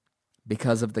Meribah,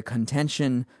 because of the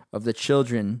contention of the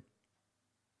children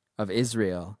of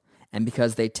Israel, and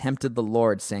because they tempted the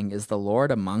Lord, saying, is the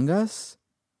Lord among us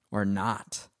or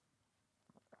not?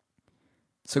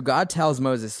 So God tells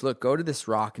Moses, look, go to this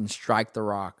rock and strike the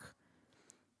rock,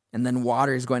 and then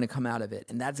water is going to come out of it.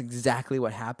 And that's exactly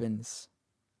what happens.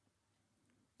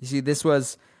 You see, this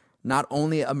was not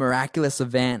only a miraculous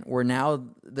event where now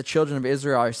the children of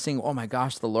Israel are seeing, oh my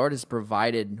gosh, the Lord has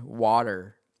provided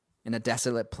water in a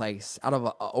desolate place out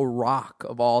of a rock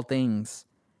of all things.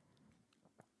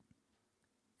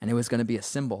 And it was going to be a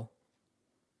symbol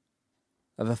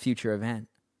of a future event.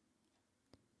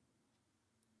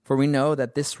 For we know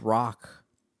that this rock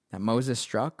that Moses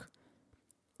struck,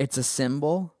 it's a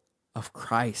symbol of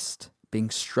Christ being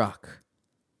struck.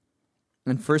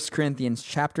 In 1 Corinthians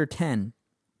chapter 10,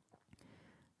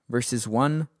 verses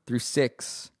 1 through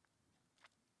 6,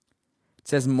 it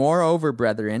says, "Moreover,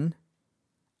 brethren,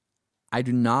 I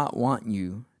do not want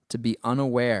you to be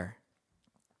unaware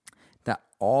that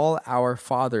all our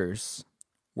fathers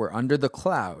were under the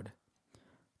cloud,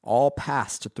 all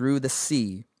passed through the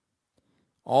sea,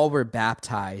 all were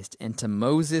baptized into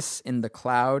Moses in the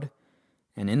cloud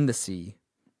and in the sea.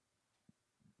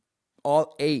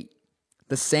 All ate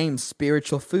the same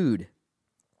spiritual food,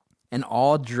 and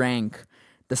all drank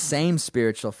the same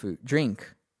spiritual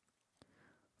drink.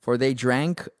 For they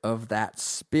drank of that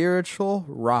spiritual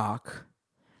rock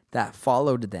that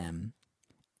followed them,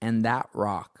 and that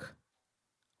rock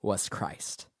was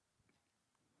Christ."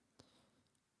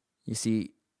 You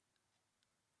see,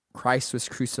 Christ was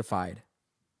crucified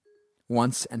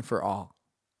once and for all.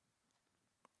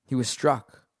 He was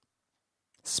struck,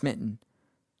 smitten.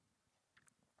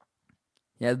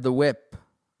 He had the whip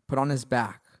put on his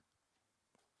back.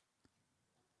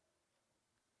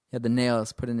 He had the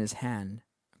nails put in his hand,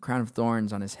 a crown of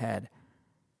thorns on his head,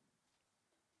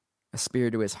 a spear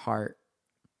to his heart,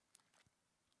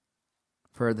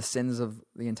 for the sins of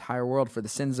the entire world, for the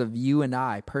sins of you and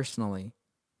I personally.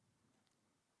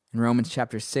 In Romans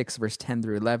chapter 6, verse 10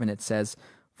 through 11, it says,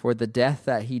 "For the death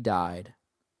that he died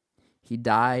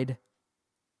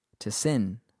to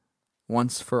sin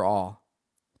once for all.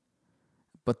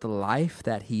 But the life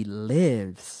that he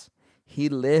lives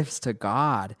to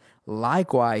God.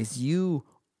 Likewise, you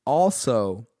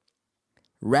also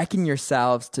reckon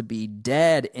yourselves to be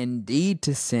dead indeed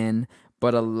to sin,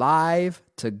 but alive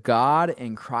to God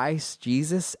in Christ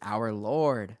Jesus our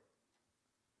Lord."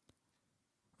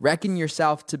 Reckon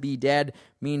yourself to be dead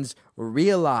means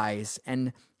realize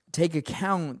and take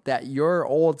account that your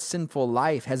old sinful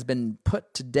life has been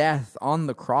put to death on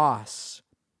the cross.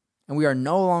 And we are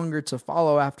no longer to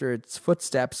follow after its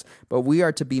footsteps, but we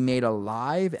are to be made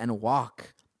alive and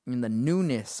walk in the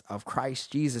newness of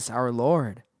Christ Jesus our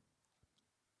Lord.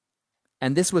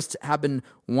 And this was to happen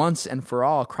once and for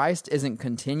all. Christ isn't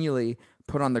continually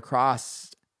put on the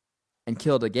cross and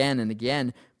killed again and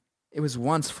again. It was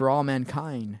once for all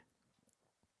mankind.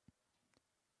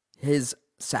 His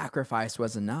sacrifice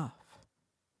was enough.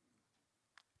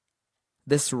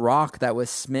 This rock that was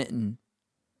smitten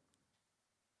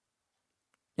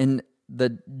in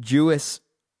the Jewish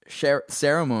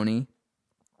ceremony,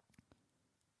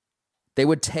 they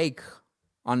would take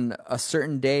on a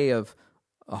certain day of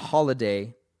a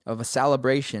holiday, of a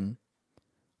celebration,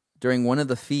 during one of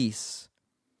the feasts,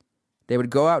 they would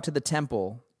go out to the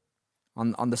temple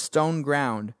on the stone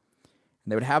ground,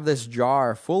 and they would have this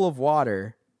jar full of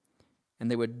water,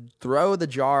 and they would throw the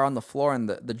jar on the floor, and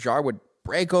the jar would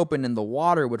break open, and the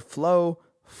water would flow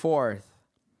forth.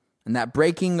 And that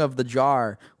breaking of the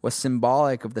jar was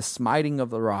symbolic of the smiting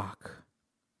of the rock.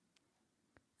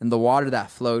 And the water that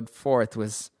flowed forth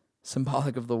was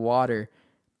symbolic of the water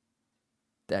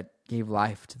that gave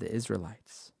life to the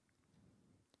Israelites.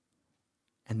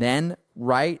 And then,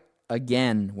 right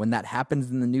again, when that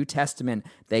happens in the New Testament,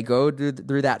 they go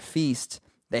through that feast,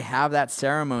 they have that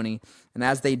ceremony, and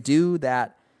as they do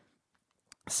that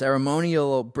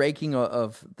ceremonial breaking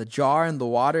of the jar and the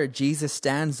water, Jesus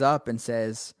stands up and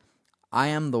says, "I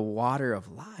am the water of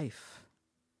life."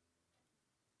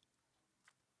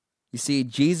 You see,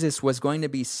 Jesus was going to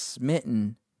be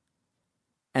smitten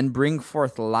and bring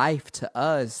forth life to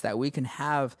us that we can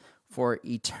have for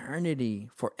eternity,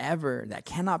 forever, that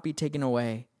cannot be taken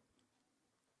away.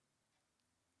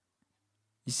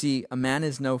 You see, a man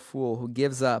is no fool who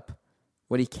gives up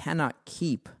what he cannot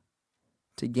keep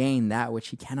to gain that which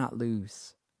he cannot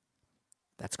lose.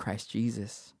 That's Christ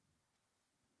Jesus.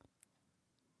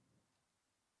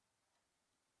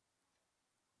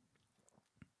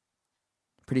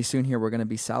 Pretty soon here, we're going to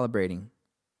be celebrating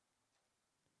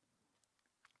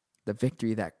the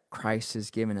victory that Christ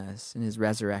has given us in his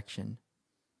resurrection.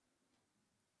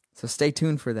 So stay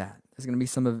tuned for that. There's going to be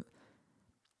some of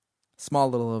small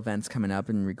little events coming up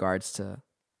in regards to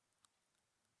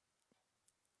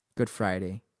Good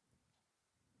Friday,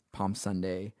 Palm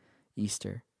Sunday,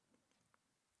 Easter.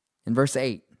 In verse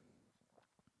 8,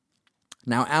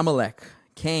 "Now Amalek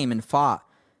came and fought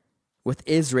with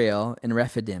Israel in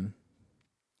Rephidim.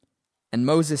 And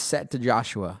Moses said to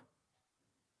Joshua,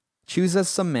 'Choose us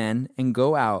some men and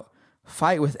go out,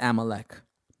 fight with Amalek.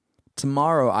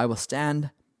 Tomorrow I will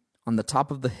stand on the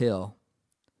top of the hill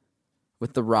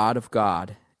with the rod of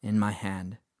God in my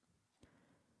hand.'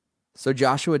 So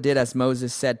Joshua did as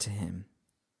Moses said to him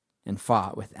and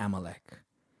fought with Amalek.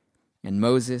 And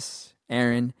Moses,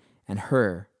 Aaron, and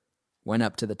Hur went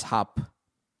up to the top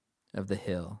of the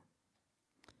hill.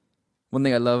 One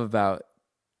thing I love about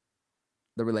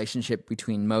the relationship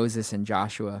between Moses and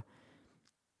Joshua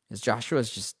is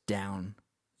Joshua's just down.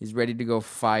 He's ready to go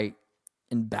fight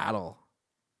in battle,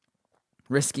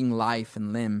 risking life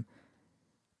and limb,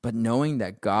 but knowing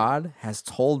that God has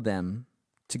told them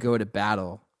to go to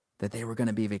battle, that they were going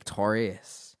to be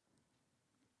victorious.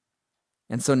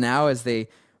 And so now as they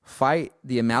fight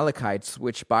the Amalekites,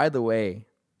 which, by the way,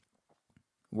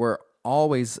 were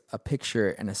always a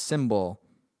picture and a symbol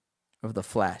of the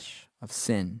flesh, of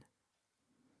sin.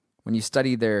 When you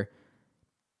study their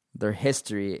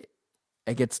history,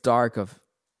 it gets dark of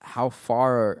how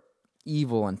far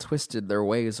evil and twisted their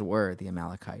ways were, the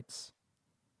Amalekites.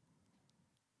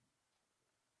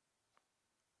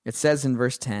 It says in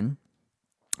verse 11,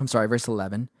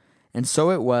 "And so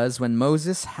it was when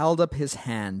Moses held up his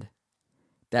hand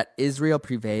that Israel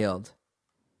prevailed.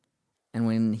 And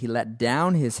when he let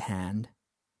down his hand,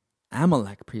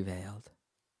 Amalek prevailed.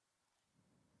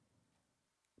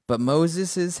 But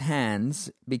Moses' hands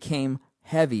became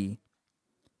heavy.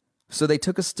 So they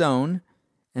took a stone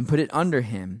and put it under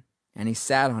him, and he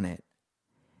sat on it.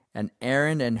 And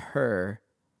Aaron and Hur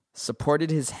supported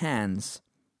his hands,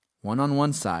 one on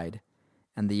one side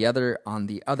and the other on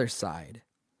the other side.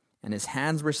 And his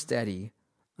hands were steady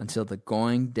until the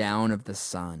going down of the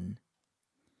sun."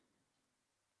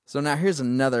 So now here's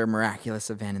another miraculous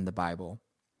event in the Bible.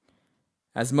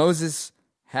 As Moses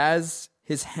has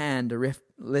his hand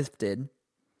lifted,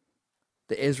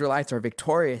 the Israelites are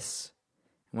victorious.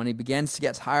 And when he begins to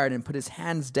get tired and put his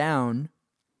hands down,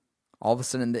 all of a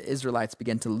sudden the Israelites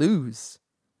begin to lose.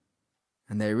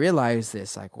 And they realize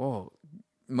this, like, whoa,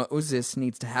 Moses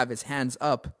needs to have his hands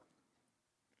up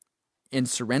in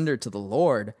surrender to the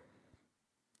Lord.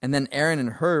 And then Aaron and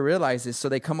Hur realize this, so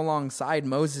they come alongside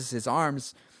Moses'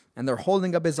 arms, and they're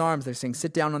holding up his arms. They're saying,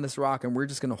 sit down on this rock, and we're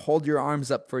just going to hold your arms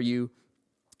up for you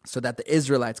so that the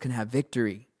Israelites can have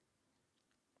victory.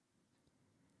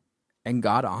 And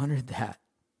God honored that.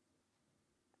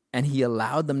 And he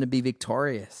allowed them to be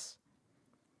victorious.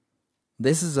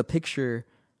 This is a picture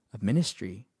of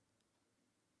ministry.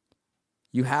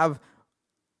 You have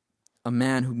a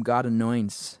man whom God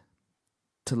anoints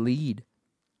to lead.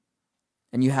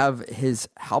 And you have his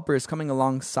helpers coming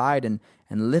alongside and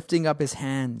lifting up his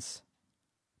hands.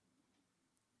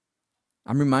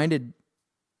 I'm reminded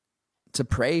to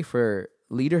pray for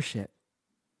leadership,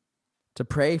 to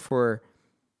pray for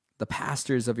the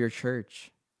pastors of your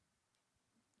church.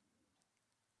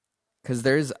 Because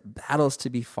there's battles to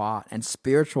be fought and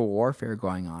spiritual warfare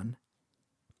going on.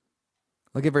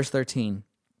 Look at verse 13.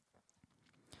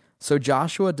 "So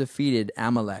Joshua defeated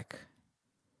Amalek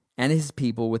and his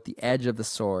people with the edge of the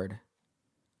sword.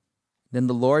 Then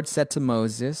the Lord said to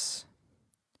Moses,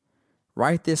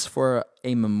 'Write this for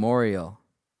a memorial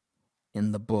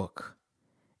in the book,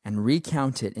 and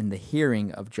recount it in the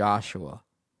hearing of Joshua,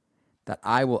 that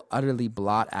I will utterly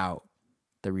blot out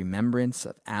the remembrance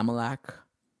of Amalek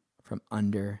from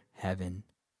under heaven.'"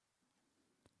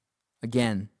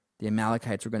 Again, the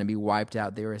Amalekites were going to be wiped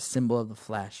out. They were a symbol of the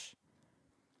flesh.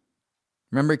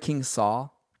 Remember King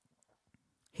Saul?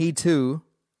 He too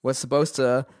was supposed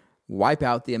to wipe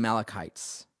out the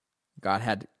Amalekites. God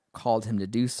had called him to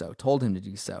do so, told him to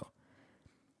do so.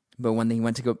 But when he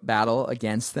went to go battle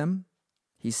against them,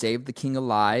 he saved the king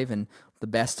alive and the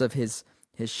best of his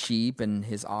sheep and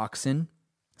his oxen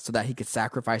so that he could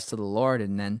sacrifice to the Lord.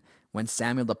 And then when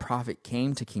Samuel the prophet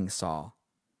came to King Saul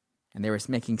and they were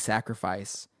making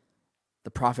sacrifice,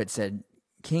 the prophet said,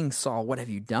 "King Saul, what have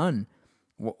you done?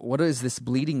 What is this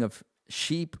bleating of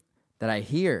sheep that I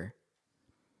hear?"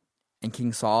 And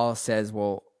King Saul says,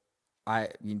 "Well,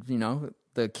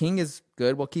 the king is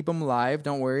good. We'll keep him alive.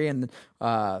 Don't worry. And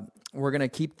we're going to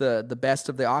keep the best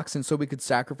of the oxen so we could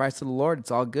sacrifice to the Lord.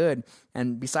 It's all good.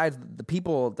 And besides, the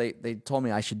people, they told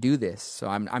me I should do this. So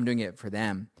I'm doing it for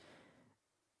them."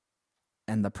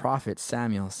 And the prophet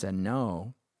Samuel said,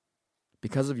 "No,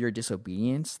 because of your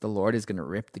disobedience, the Lord is going to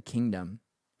rip the kingdom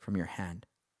from your hand."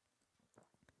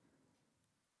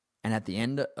 And at the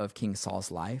end of King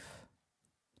Saul's life,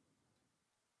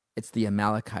 it's the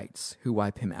Amalekites who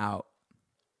wipe him out.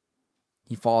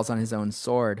 He falls on his own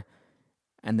sword,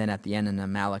 and then at the end, an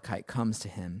Amalekite comes to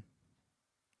him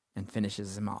and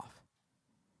finishes him off.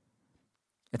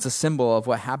 It's a symbol of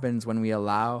what happens when we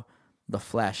allow the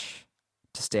flesh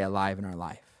to stay alive in our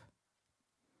life.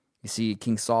 You see,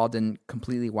 King Saul didn't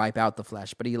completely wipe out the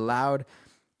flesh, but he allowed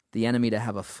the enemy to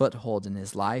have a foothold in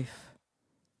his life.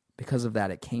 Because of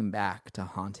that, it came back to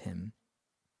haunt him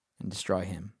and destroy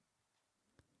him.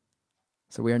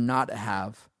 So we are not to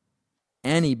have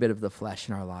any bit of the flesh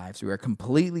in our lives. We are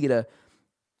completely to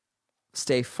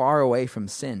stay far away from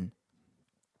sin.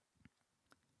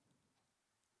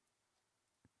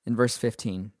 In verse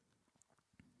 15,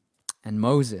 and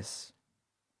Moses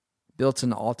built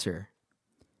an altar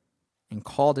and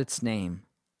called its name,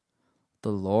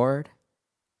 "The Lord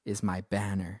is my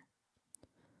banner."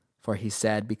 For he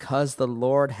said, because the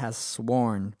Lord has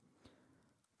sworn,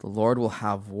 the Lord will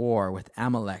have war with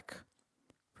Amalek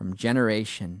from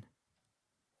generation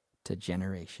to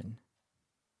generation.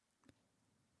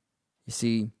 You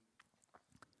see,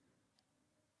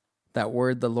 that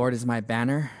word, the Lord is my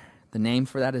banner, the name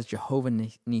for that is Jehovah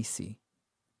Nisi.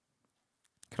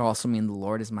 It could also mean the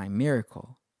Lord is my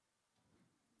miracle.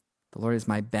 The Lord is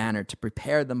my banner to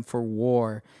prepare them for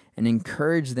war and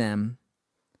encourage them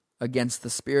against the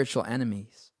spiritual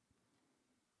enemies.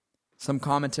 Some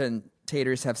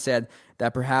commentators have said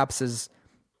that perhaps as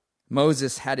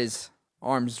Moses had his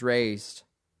arms raised,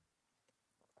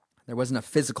 there wasn't a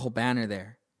physical banner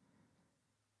there.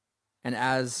 And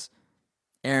as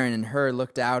Aaron and Hur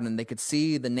looked out and they could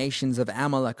see the nations of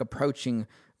Amalek approaching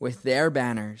with their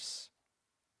banners,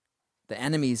 the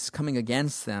enemies coming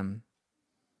against them,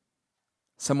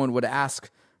 someone would ask,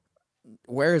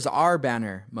 "Where is our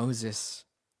banner, Moses?"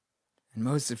 And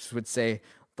Moses would say,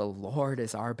 "The Lord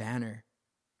is our banner.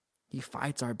 He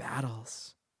fights our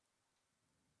battles."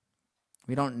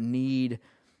 We don't need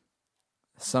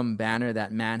some banner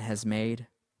that man has made.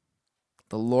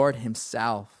 The Lord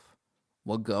himself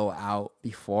will go out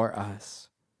before us.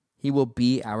 He will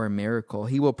be our miracle.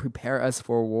 He will prepare us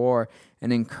for war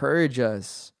and encourage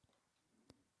us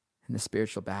in the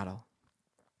spiritual battle.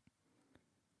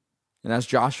 And as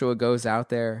Joshua goes out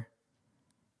there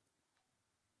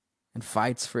and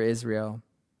fights for Israel,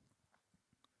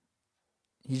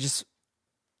 he's just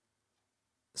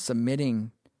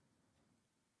submitting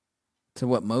to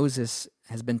what Moses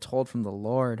has been told from the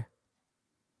Lord.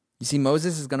 You see,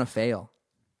 Moses is going to fail.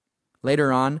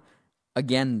 Later on,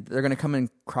 again, they're going to come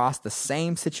and cross the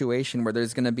same situation where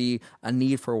there's going to be a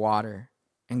need for water.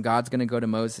 And God's going to go to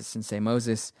Moses and say,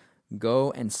 "Moses,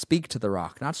 go and speak to the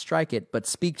rock." Not strike it, but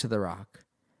speak to the rock.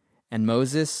 And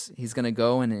Moses, he's going to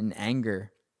go and in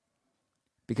anger,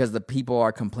 because the people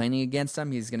are complaining against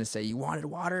him, he's going to say, "You wanted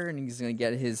water?" And he's going to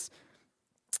get his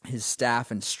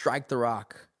staff and strike the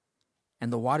rock.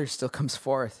 And the water still comes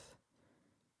forth.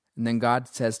 And then God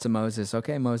says to Moses,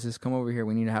 "Okay, Moses, come over here.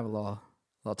 We need to have a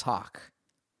little talk."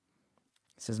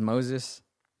 He says, "Moses,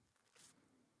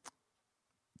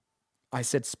 I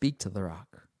said speak to the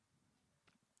rock.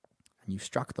 And you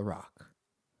struck the rock.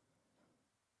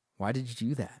 Why did you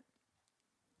do that?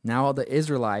 Now all the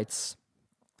Israelites,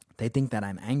 they think that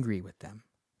I'm angry with them.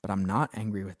 But I'm not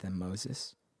angry with them,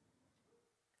 Moses.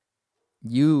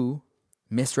 You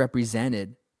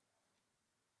misrepresented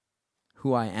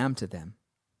who I am to them.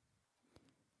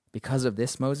 Because of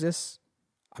this, Moses,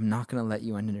 I'm not going to let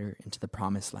you enter into the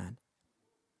promised land."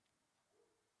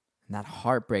 And that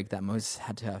heartbreak that Moses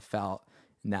had to have felt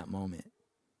in that moment.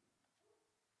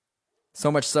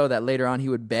 So much so that later on he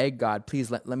would beg God, "Please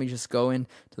let me just go into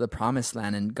the promised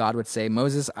land." And God would say,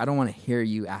 "Moses, I don't want to hear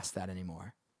you ask that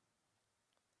anymore."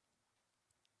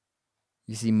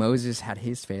 You see, Moses had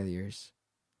his failures.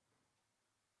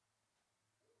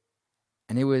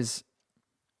 And it was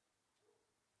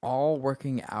all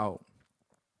working out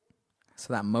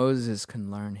so that Moses can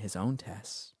learn his own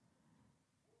tests,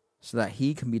 so that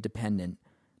he can be dependent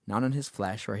not on his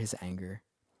flesh or his anger,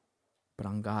 but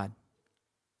on God.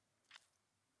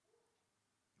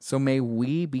 So may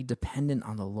we be dependent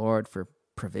on the Lord for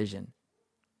provision.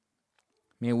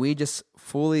 May we just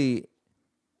fully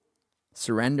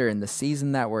surrender in the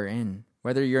season that we're in,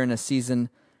 whether you're in a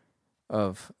season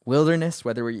of wilderness,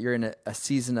 whether you're in a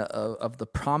season of the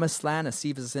promised land, a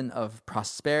season of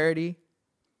prosperity.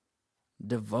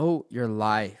 Devote your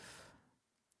life,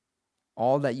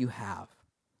 all that you have,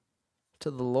 to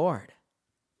the Lord.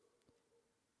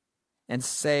 And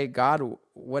say, "God,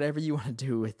 whatever you want to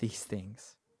do with these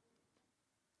things."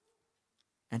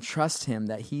 And trust him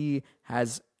that he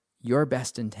has your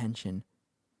best intention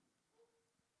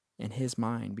in his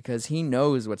mind, because he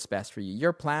knows what's best for you.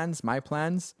 Your plans, my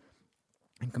plans,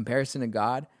 in comparison to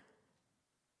God,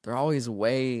 they're always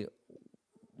way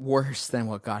worse than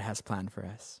what God has planned for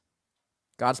us.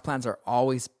 God's plans are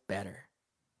always better.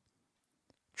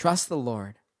 Trust the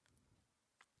Lord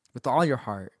with all your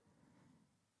heart.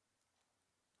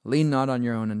 Lean not on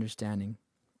your own understanding.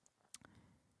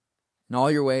 In all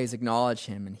your ways, acknowledge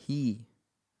him, and he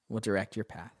will direct your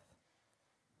path.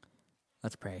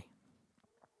 Let's pray.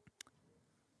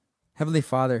 Heavenly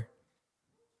Father,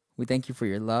 we thank you for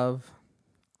your love,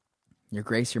 your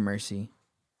grace, your mercy.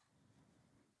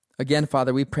 Again,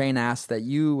 Father, we pray and ask that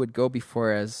you would go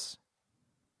before us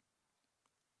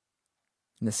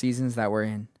in the seasons that we're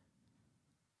in.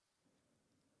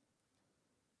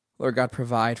 Lord God,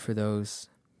 provide for those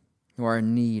who are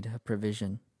in need of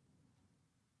provision.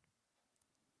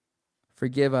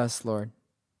 Forgive us, Lord,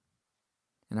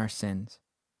 in our sins.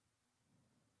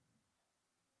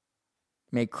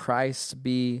 May Christ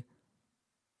be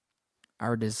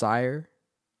our desire,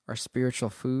 our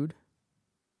spiritual food,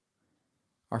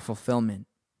 our fulfillment.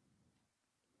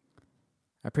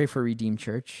 I pray for Redeemed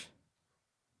Church,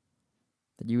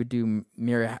 that you would do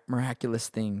miraculous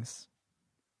things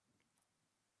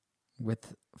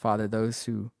with, Father, those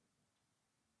who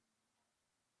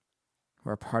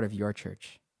are part of your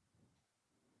church.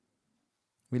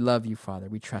 We love you, Father.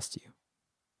 We trust you.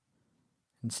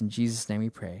 And it's in Jesus' name we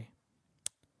pray.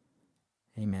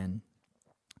 Amen.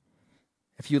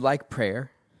 If you like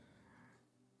prayer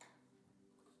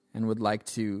and would like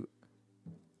to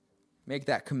make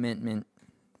that commitment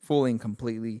fully and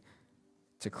completely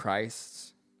to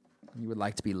Christ, and you would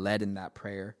like to be led in that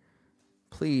prayer,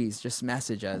 please just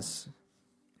message us.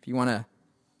 If you want to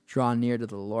draw near to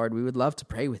the Lord, we would love to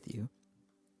pray with you.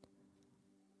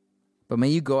 But may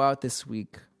you go out this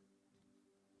week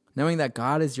knowing that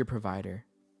God is your provider,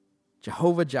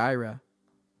 Jehovah Jireh.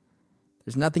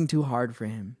 There's nothing too hard for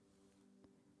him.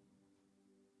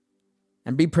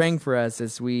 And be praying for us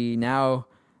as we now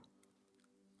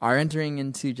are entering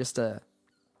into just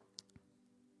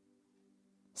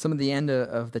some of the end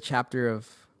of the chapter of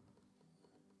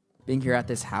being here at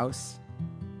this house.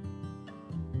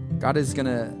 God is going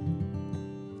to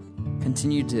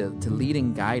continue to lead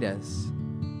and guide us.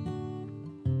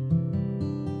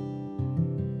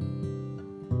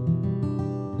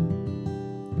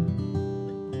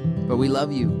 But we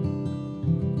love you.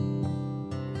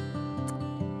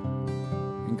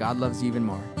 And God loves you even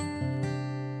more.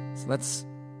 So let's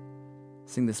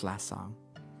sing this last song.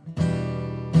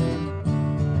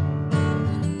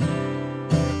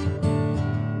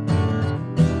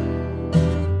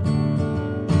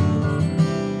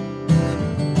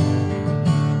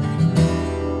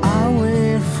 I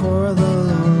wait for the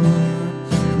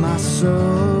Lord, my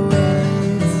soul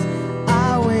waits.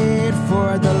 I wait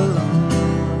for the Lord.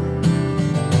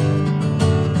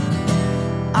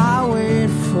 I wait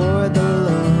for the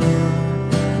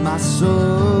Lord, my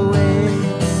soul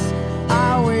waits.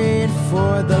 I wait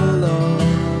for the Lord.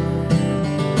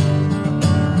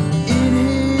 In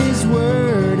his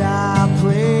word I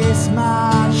place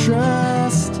my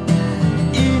trust.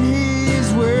 In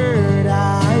his word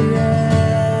I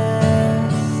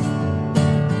rest.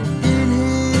 In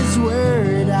his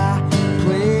word I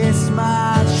place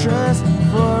my trust.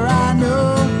 For I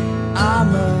know I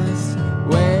must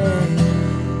wait.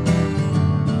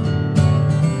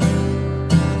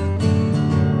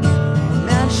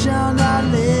 Man shall not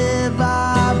live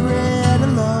by bread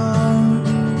alone,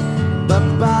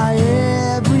 but by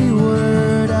every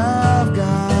word of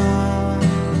God.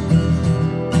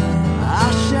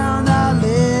 I shall not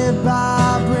live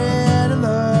by bread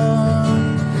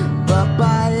alone, but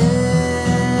by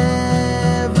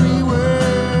every word.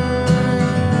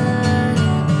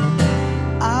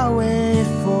 I wait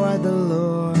for the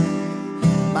Lord,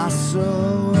 my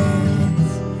soul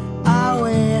waits. I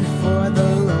wait for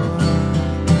the Lord.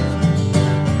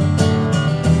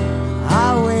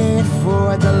 I wait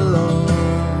for the Lord,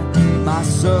 my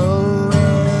soul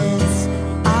waits.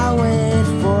 I wait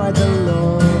for the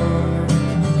Lord.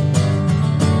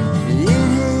 In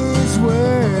his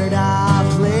word I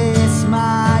place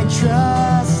my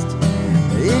trust.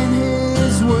 In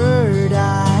his word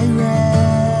I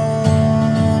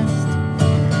rest.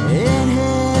 In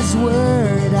his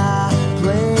word I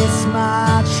place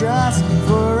my trust.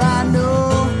 For I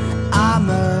know I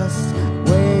must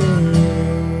wait.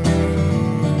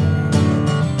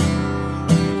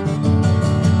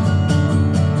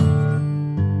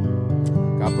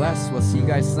 God bless. We'll see you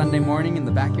guys Sunday morning in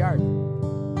the backyard.